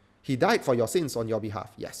 He died for your sins on your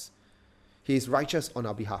behalf. Yes. He is righteous on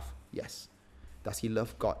our behalf. Yes. Does he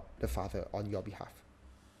love God the Father on your behalf?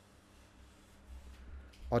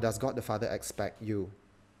 Or does God the Father expect you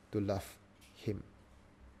to love him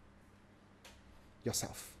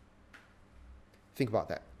yourself? Think about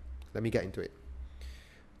that. Let me get into it.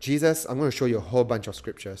 Jesus, I'm going to show you a whole bunch of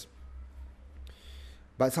scriptures.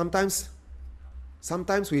 But sometimes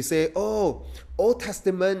we say, Old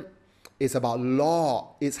Testament is about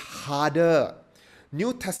law. It's harder.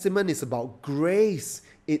 New Testament is about grace.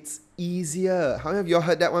 It's easier. How many of you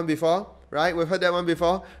heard that one before? Right? We've heard that one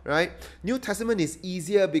before, right? New Testament is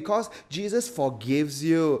easier because Jesus forgives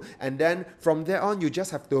you. And then from there on, you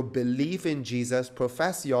just have to believe in Jesus,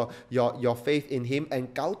 profess your faith in him,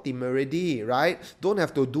 and kau timeredi, right? Don't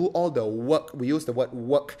have to do all the work. We use the word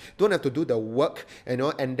work. Don't have to do the work,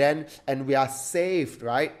 and we are saved,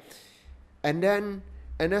 right? And then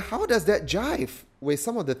how does that jive with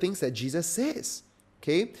some of the things that Jesus says?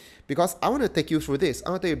 Okay, because I want to take you through this. I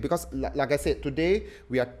want to tell you, because like I said, today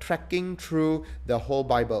we are tracking through the whole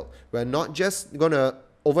Bible. We're not just going to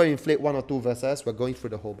overinflate one or two verses. We're going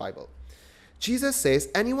through the whole Bible. Jesus says,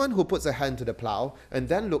 anyone who puts a hand to the plow and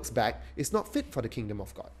then looks back is not fit for the kingdom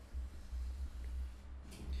of God.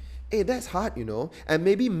 Hey, that's hard, and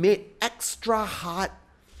maybe made extra hard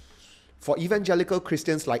for evangelical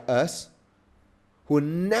Christians like us who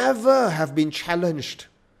never have been challenged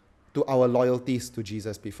to our loyalties to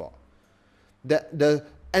Jesus before. The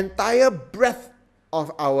entire breadth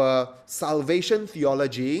of our salvation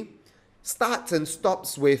theology starts and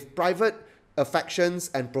stops with private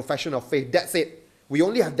affections and profession of faith. That's it. We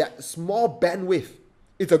only have that small bandwidth.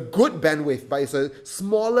 It's a good bandwidth, but it's a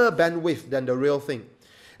smaller bandwidth than the real thing.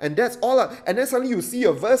 And that's all. And then suddenly you see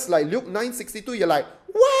a verse like Luke 9:62, you're like,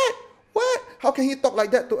 what? What? How can he talk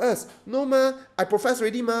like that to us? No, ma. I profess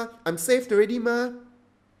already, ma. I'm saved already, ma.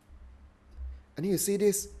 And then you see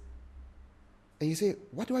this, and you say,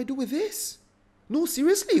 what do I do with this? No,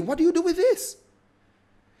 seriously, what do you do with this?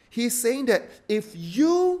 He's saying that if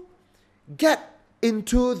you get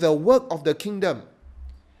into the work of the kingdom,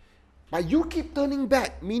 but you keep turning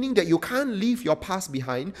back, meaning that you can't leave your past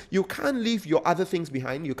behind, you can't leave your other things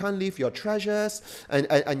behind, you can't leave your treasures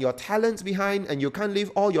and your talents behind, and you can't leave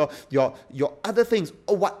all your other things,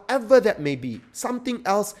 or whatever that may be. Something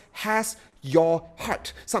else has your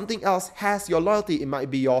heart. Something else has your loyalty. It might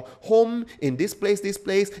be your home in this place.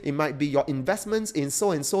 It might be your investments in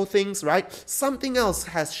so and so things, right? Something else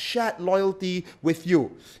has shared loyalty with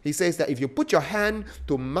you. He says that if you put your hand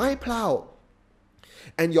to my plow,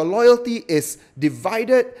 and your loyalty is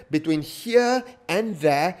divided between here and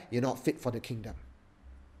there, you're not fit for the kingdom.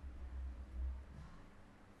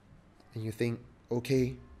 And you think,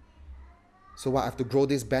 okay, so what, I have to grow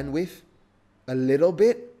this bandwidth a little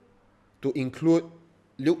bit to include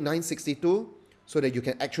Luke 9:62 so that you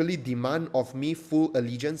can actually demand of me full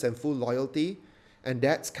allegiance and full loyalty. And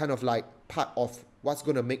that's kind of like part of what's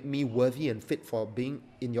going to make me worthy and fit for being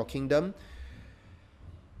in your kingdom.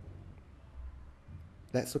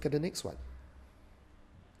 Let's look at the next one.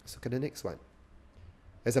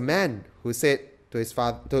 There's a man who said to his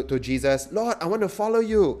father, to Jesus, Lord, I want to follow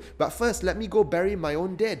you, but first let me go bury my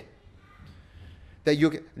own dead.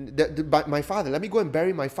 My father, let me go and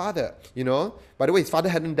bury my father, By the way, his father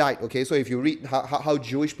hadn't died, okay? So if you read how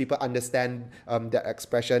Jewish people understand that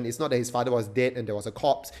expression, it's not that his father was dead and there was a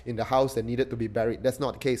corpse in the house that needed to be buried. That's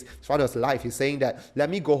not the case. His father was alive. He's saying that, let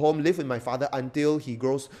me go home, live with my father until he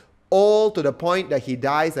grows old to the point that he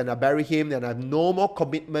dies and I bury him and I have no more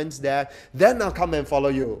commitments there. Then I'll come and follow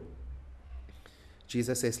you.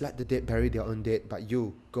 Jesus says, let the dead bury their own dead, but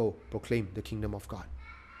you go proclaim the kingdom of God.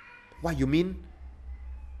 What, you mean?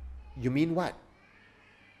 You mean what?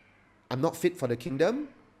 I'm not fit for the kingdom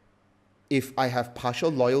if I have partial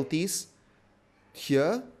loyalties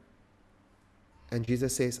here? And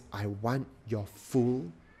Jesus says, I want your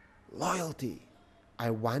full loyalty.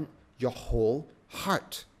 I want your whole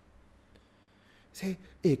heart. Say,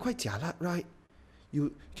 quite jialat, right?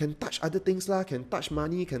 You can touch other things lah, can touch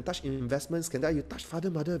money, can touch investments, you touch father,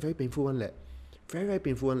 mother, very painful one leh. Very, very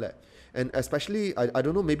painful one leh. And especially, I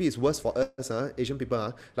don't know, maybe it's worse for us, Asian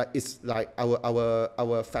people. Like it's like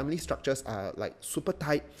our family structures are like super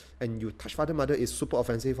tight, and you touch father, mother is super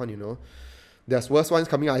offensive one, There's worse ones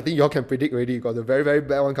coming out. I think y'all can predict already. You got a very, very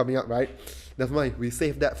bad one coming up, right? Never mind, we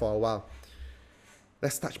saved that for a while.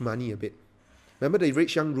 Let's touch money a bit. Remember the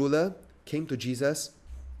rich young ruler came to Jesus.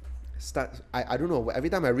 I don't know, every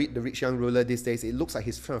time I read the rich young ruler these days, it looks like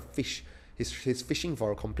he's trying to fish. He's fishing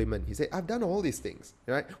for a compliment. He said, I've done all these things,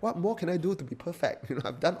 right? What more can I do to be perfect?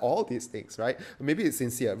 I've done all these things, right? Maybe it's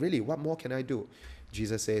sincere. Really, what more can I do?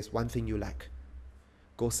 Jesus says, one thing you lack.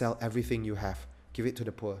 Go sell everything you have. Give it to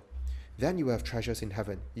the poor. Then you will have treasures in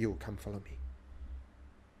heaven. You, come follow me.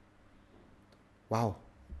 Wow.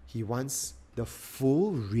 He wants the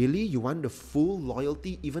full, really? You want the full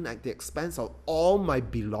loyalty even at the expense of all my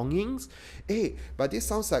belongings? But this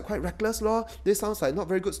sounds like quite reckless, law. This sounds like not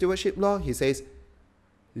very good stewardship, law. He says,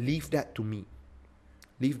 leave that to me.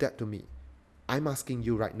 Leave that to me. I'm asking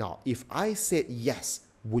you right now, if I said yes,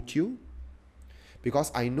 would you?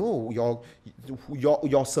 Because I know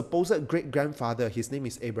your supposed great-grandfather, his name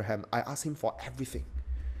is Abraham. I asked him for everything.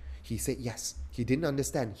 He said yes. He didn't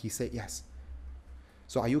understand. He said yes.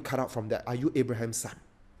 So are you cut out from that? Are you Abraham's son?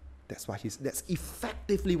 That's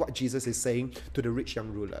effectively what Jesus is saying to the rich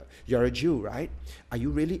young ruler. You're a Jew, right? Are you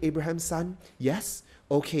really Abraham's son? Yes?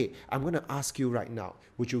 Okay, I'm going to ask you right now.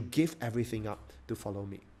 Would you give everything up to follow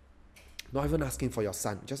me? Not even asking for your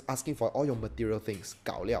son, just asking for all your material things.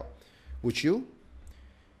 搞了. Would you?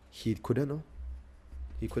 He couldn't know.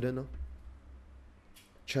 He couldn't know.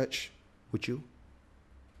 Church, would you?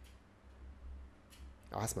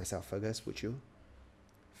 I ask myself, Fergus, would you?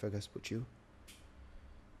 Fergus, would you?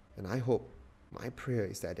 And I hope, my prayer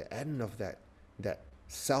is that at the end of that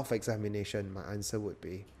self-examination, my answer would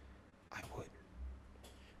be, I would.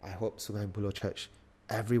 I hope Sungai Buloh Church,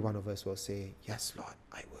 every one of us will say, yes, Lord,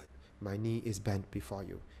 I would. My knee is bent before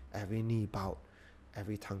you. Every knee bowed,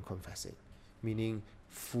 every tongue confessing. Meaning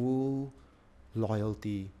full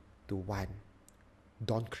loyalty to one.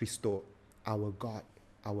 Don Cristo, our God,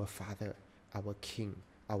 our Father, our King,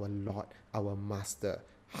 our Lord, our Master.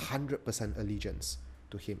 100% allegiance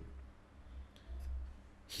to Him.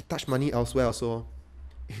 He touched money elsewhere also.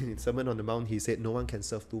 In Sermon on the Mount, He said, no one can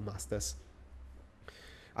serve two masters.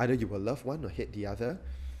 Either you will love one or hate the other,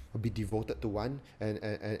 or be devoted to one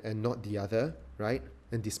and not the other, right?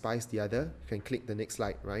 And despise the other. You can click the next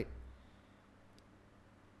slide, right?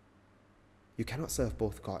 You cannot serve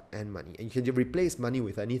both God and money. And you can replace money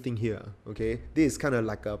with anything here, okay? This is kind of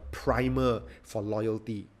like a primer for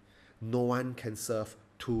loyalty. No one can serve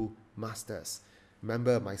two masters.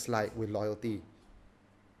 Remember my slide with loyalty.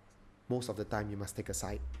 Most of the time you must take a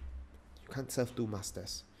side. You can't serve two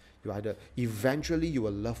masters. Eventually you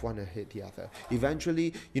will love one and hate the other.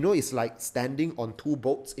 Eventually, it's like standing on two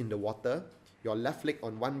boats in the water. Your left leg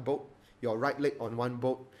on one boat, your right leg on one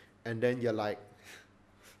boat, and then you're like,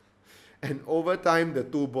 and over time the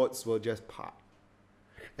two boats will just part.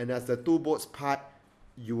 And as the two boats part,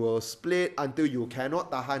 you will split until you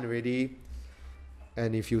cannot tahan already.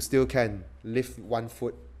 And if you still can, lift one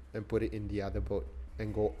foot and put it in the other boat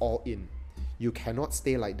and go all in. You cannot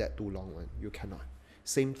stay like that too long, man. You cannot.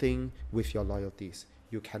 Same thing with your loyalties.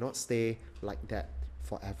 You cannot stay like that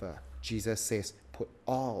forever. Jesus says, put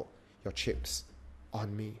all your chips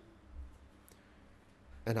on me.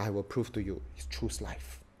 And I will prove to you, choose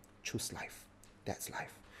life. Choose life. That's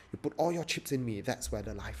life. You put all your chips in me, that's where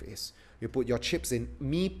the life is. You put your chips in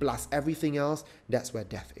me plus everything else, that's where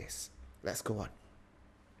death is. Let's go on.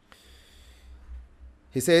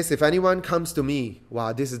 He says, if anyone comes to me,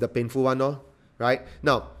 wow, this is the painful one, no? Right?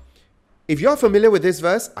 Now, if you're familiar with this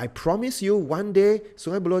verse, I promise you one day,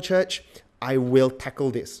 Sungai Buloh Church, I will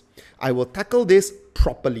tackle this. I will tackle this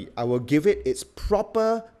properly. I will give it its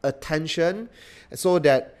proper attention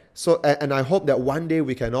and I hope that one day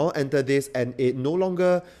we can all enter this and it no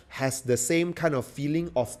longer has the same kind of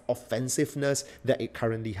feeling of offensiveness that it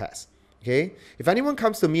currently has. Okay? If anyone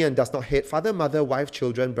comes to me and does not hate father, mother, wife,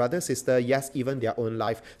 children, brother, sister, yes, even their own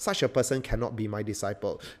life, such a person cannot be my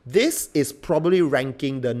disciple. This is probably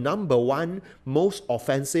ranking the number one most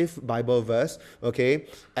offensive Bible verse, okay?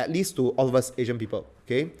 At least to all of us Asian people,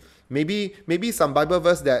 okay? Maybe some Bible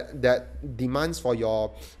verse that demands for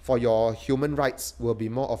your human rights will be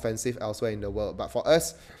more offensive elsewhere in the world. But for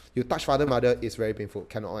us, you touch father, mother is very painful.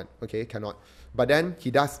 Cannot, okay? Cannot. But then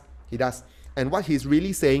he does. And what he's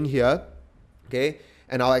really saying here, okay,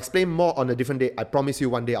 and I'll explain more on a different day. I promise you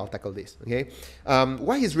one day I'll tackle this, okay?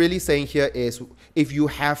 What he's really saying here is, if you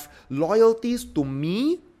have loyalties to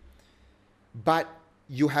me, but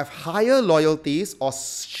you have higher loyalties or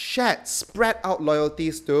spread out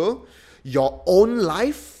loyalties to your own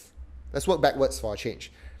life, let's work backwards for a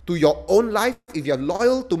change. To your own life, if you're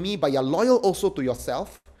loyal to me, but you're loyal also to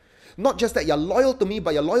yourself, not just that you're loyal to me,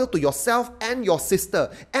 but you're loyal to yourself and your sister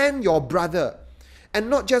and your brother. And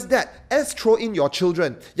not just that, let's throw in your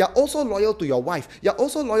children. You're also loyal to your wife. You're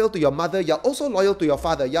also loyal to your mother. You're also loyal to your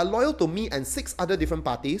father. You're loyal to me and 6 other different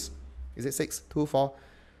parties. Is it 6? 2, 4,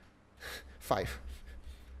 5,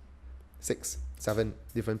 6, 7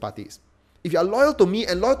 different parties. If you're loyal to me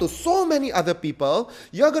and loyal to so many other people,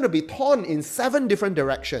 you're going to be torn in 7 different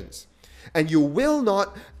directions. And you will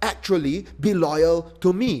not actually be loyal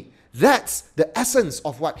to me. That's the essence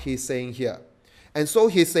of what he's saying here. And so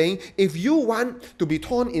he's saying, if you want to be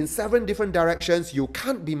torn in 7 different directions, you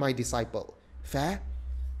can't be my disciple. Fair?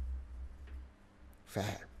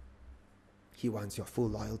 Fair. He wants your full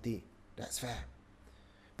loyalty. That's fair.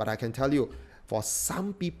 But I can tell you, for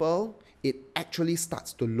some people, it actually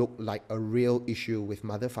starts to look like a real issue with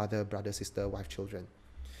mother, father, brother, sister, wife, children.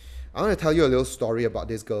 I want to tell you a little story about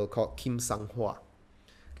this girl called Kim Sang-hwa.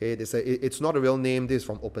 Okay, it's not a real name. This is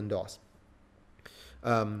from Open Doors.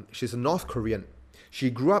 She's a North Korean. She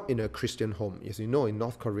grew up in a Christian home. As you know, in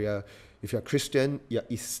North Korea, if you're Christian, you're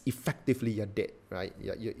dead, right?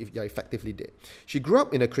 You're effectively dead. She grew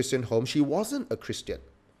up in a Christian home. She wasn't a Christian.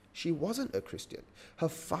 Her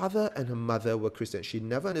father and her mother were Christian. She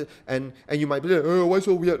never, and you might be like, oh, why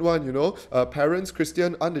so weird one, parents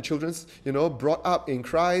Christian, and the children's, brought up in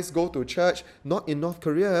Christ, go to church, not in North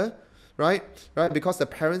Korea, right? Because the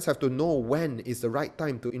parents have to know when is the right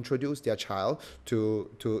time to introduce their child to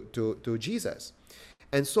Jesus.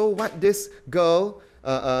 And so what this girl,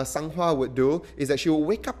 Sang-hwa, would do is that she would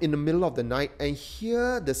wake up in the middle of the night and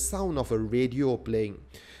hear the sound of a radio playing.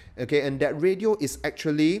 Okay, and that radio is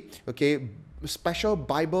actually, okay, special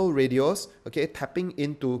Bible radios, okay, tapping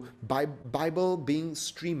into Bible being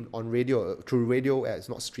streamed on radio, through radio. It's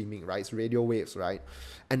not streaming, right? It's radio waves, right?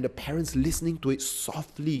 And the parents listening to it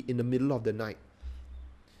softly in the middle of the night.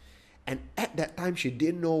 And at that time, she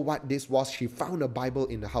didn't know what this was. She found a Bible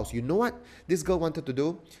in the house. You know what this girl wanted to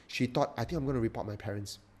do? She thought, I think I'm going to report my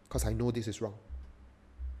parents because I know this is wrong.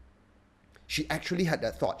 She actually had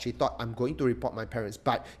that thought. She thought, I'm going to report my parents,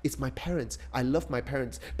 but it's my parents. I love my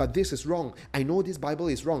parents, but this is wrong. I know this Bible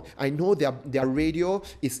is wrong. I know their radio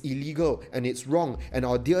is illegal and it's wrong. And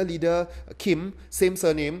our dear leader, Kim, same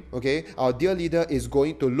surname, okay? Our dear leader is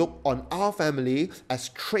going to look on our family as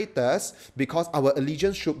traitors because our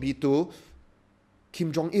allegiance should be to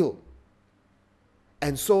Kim Jong-il.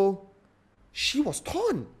 And so she was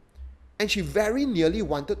torn. And she very nearly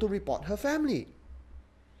wanted to report her family.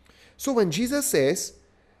 So when Jesus says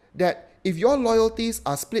that if your loyalties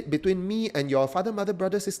are split between me and your father, mother,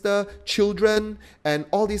 brother, sister, children, and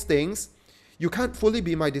all these things, you can't fully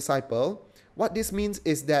be my disciple. What this means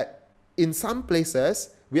is that in some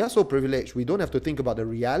places, we are so privileged, we don't have to think about the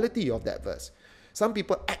reality of that verse. Some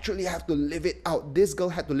people actually have to live it out. This girl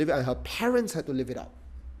had to live it out, and her parents had to live it out.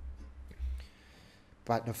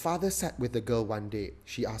 But the father sat with the girl one day.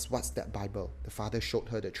 She asked, what's that Bible? The father showed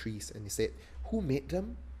her the trees, and he said, who made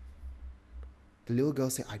them? The little girl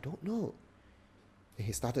said, I don't know. And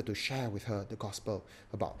he started to share with her the gospel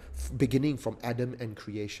about beginning from Adam and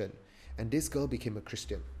creation. And this girl became a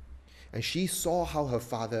Christian. And she saw how her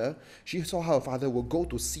father would go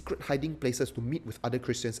to secret hiding places to meet with other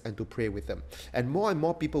Christians and to pray with them. And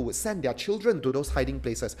more people would send their children to those hiding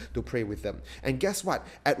places to pray with them. And guess what?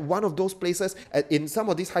 At one of those places, in some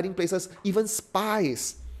of these hiding places, even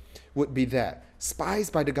spies would be there. Spies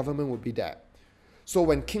by the government would be there. So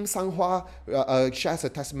when Kim Sang-hwa shares her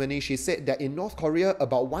testimony, she said that in North Korea,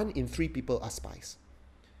 about 1 in 3 people are spies.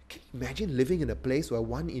 Can you imagine living in a place where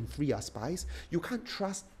 1 in 3 are spies? You can't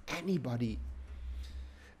trust anybody.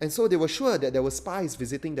 And so they were sure that there were spies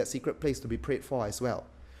visiting that secret place to be prayed for as well.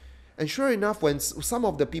 And sure enough, when some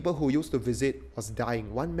of the people who used to visit was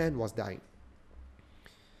dying, one man was dying.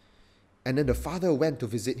 And then the father went to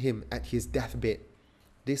visit him at his deathbed.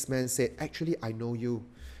 This man said, actually, I know you.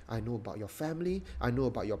 I know about your family. I know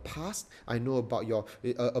about your past. I know about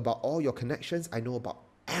about all your connections. I know about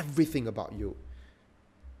everything about you.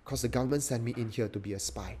 Because the government sent me in here to be a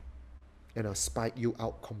spy. And I'll spy you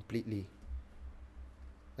out completely.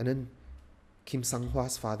 And then Kim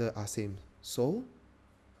Sang-hwa's father asked him, so?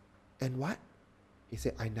 And what? He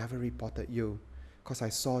said, I never reported you because I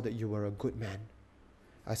saw that you were a good man.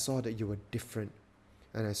 I saw that you were different.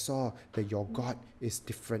 And I saw that your God is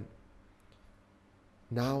different.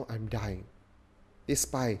 Now I'm dying. This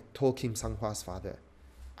spy told Kim Sang-hwa's father,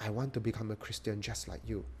 I want to become a Christian just like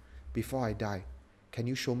you. Before I die, can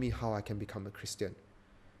you show me how I can become a Christian?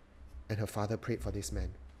 And her father prayed for this man,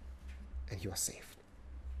 and he was saved.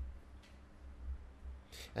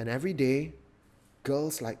 And every day,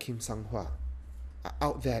 girls like Kim Sang-hwa are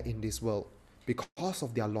out there in this world because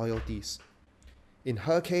of their loyalties. In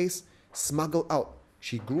her case, smuggled out.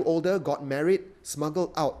 She grew older, got married,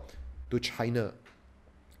 smuggled out to China.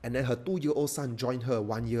 And then her 2-year-old son joined her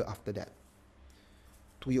 1 year after that.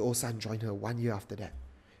 2-year-old son joined her 1 year after that.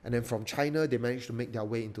 And then from China, they managed to make their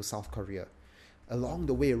way into South Korea. Along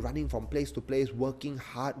the way, running from place to place, working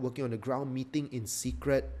hard, working on the ground, meeting in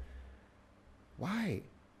secret. Why?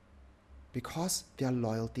 Because their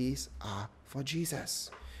loyalties are for Jesus.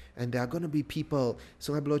 And there are going to be people,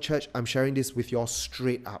 Sungai Buloh Church, I'm sharing this with you all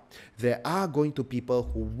straight up. There are going to be people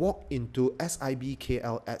who walk into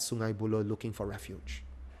SIBKL at Sungai Buloh looking for refuge.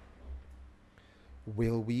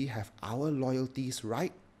 Will we have our loyalties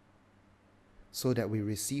right so that we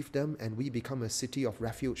receive them and we become a city of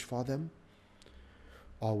refuge for them?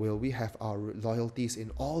 Or will we have our loyalties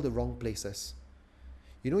in all the wrong places?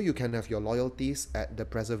 You know, you can have your loyalties at the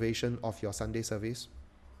preservation of your Sunday service,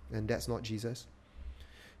 and that's not Jesus.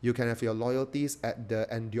 You can have your loyalties at the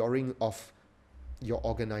enduring of your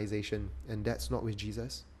organization, and that's not with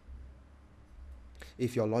Jesus.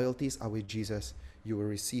 If your loyalties are with Jesus, you will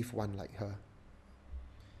receive one like her.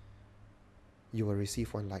 You will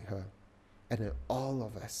receive one like her. And then all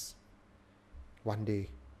of us, one day,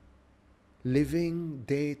 living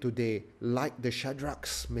day to day like the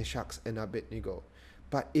Shadrachs, Meshachs, and Abednego.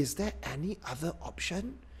 But is there any other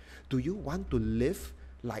option? Do you want to live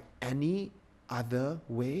like any other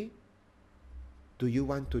way? Do you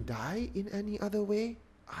want to die in any other way?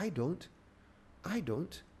 I don't.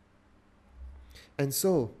 And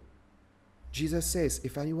so, Jesus says,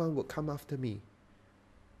 if anyone would come after me,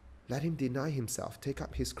 let him deny himself, take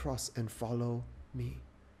up his cross, and follow me.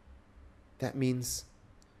 That means,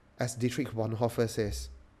 as Dietrich Bonhoeffer says,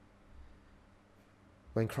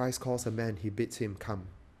 when Christ calls a man, he bids him come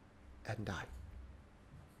and die.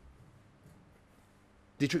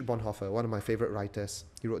 Dietrich Bonhoeffer, one of my favorite writers,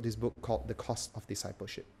 he wrote this book called The Cost of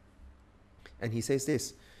Discipleship. And he says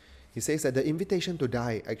this. He says that the invitation to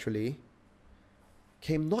die actually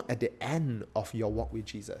came not at the end of your walk with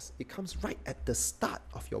Jesus. It comes right at the start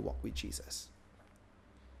of your walk with Jesus.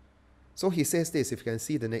 So he says this, if you can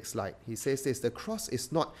see the next slide. He says this, the cross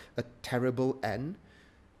is not a terrible end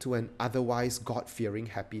to an otherwise God-fearing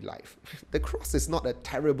happy life. The cross is not a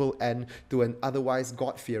terrible end to an otherwise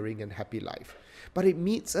God-fearing and happy life. But it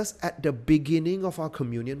meets us at the beginning of our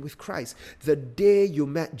communion with Christ. The day you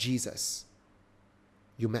met Jesus,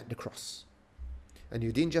 you met the cross. And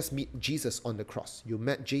you didn't just meet Jesus on the cross. You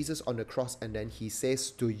met Jesus on the cross, and then he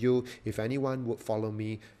says to you, if anyone would follow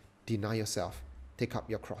me, deny yourself, take up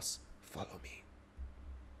your cross, follow me.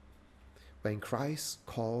 When Christ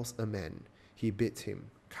calls a man, he bids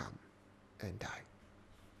him come and die.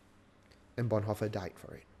 And Bonhoeffer died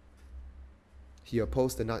for it. He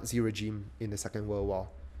opposed the Nazi regime in the Second World War.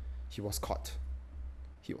 He was caught.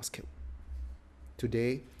 He was killed.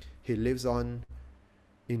 Today, he lives on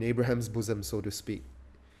in Abraham's bosom, so to speak.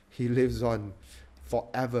 He lives on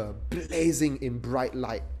forever, blazing in bright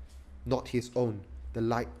light, not his own, the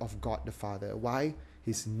light of God the Father. Why?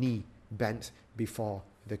 His knee bent before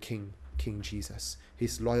the King Jesus.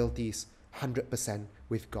 His loyalties 100%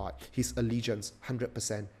 with God. His allegiance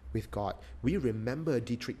 100% with God. We remember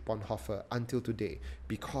Dietrich Bonhoeffer until today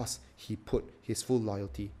because he put his full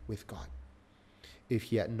loyalty with God. If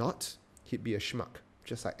he had not, he'd be a schmuck,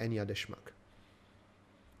 just like any other schmuck.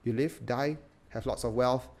 You live, die, have lots of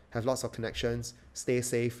wealth, have lots of connections, stay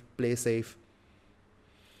safe, play safe,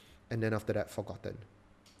 and then after that, forgotten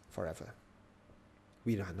forever.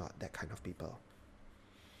 We are not that kind of people.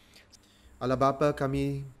 Allah Bapa,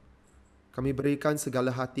 kami berikan segala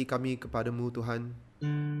hati kami kepadamu Tuhan,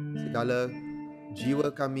 segala jiwa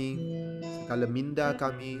kami, segala minda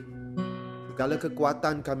kami, segala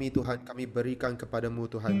kekuatan kami Tuhan, kami berikan kepadamu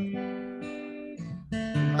Tuhan.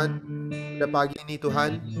 Tuhan, pada pagi ini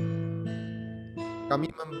Tuhan, kami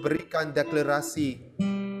memberikan deklarasi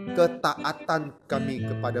ketaatan kami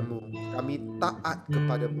kepadamu. Kami taat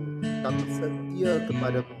kepadamu. Kami setia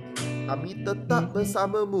kepadamu. Kami tetap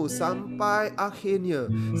bersamamu sampai akhirnya.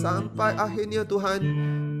 Sampai akhirnya Tuhan,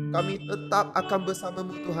 kami tetap akan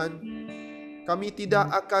bersamamu Tuhan. Kami tidak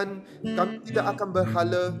akan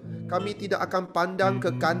berhala. Kami tidak akan pandang ke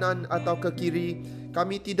kanan atau ke kiri.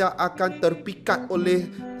 Kami tidak akan terpikat oleh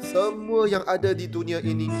semua yang ada di dunia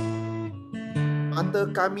ini. Mata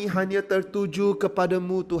kami hanya tertuju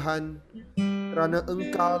kepadamu Tuhan. Kerana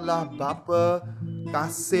Engkaulah Bapa,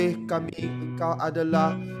 kasih kami. Engkau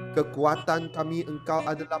adalah kekuatan kami. Engkau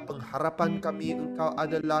adalah pengharapan kami. Engkau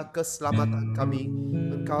adalah keselamatan kami.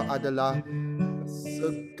 Engkau adalah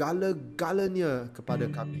segala-galanya kepada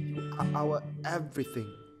kami. You are our everything.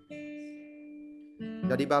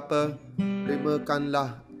 Jadi Bapa,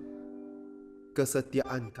 terimakanlah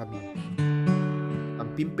kesetiaan kami.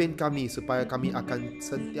 Pimpin kami supaya kami akan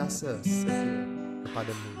sentiasa setia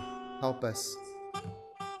kepadamu. Help us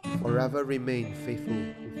forever remain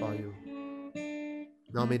faithful before you.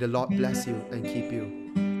 Now may the Lord bless you and keep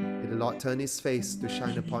you. May the Lord turn his face to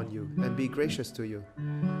shine upon you and be gracious to you.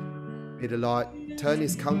 May the Lord turn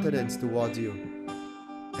his countenance towards you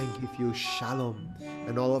and give you shalom.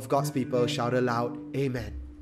 And all of God's people shout aloud, Amen.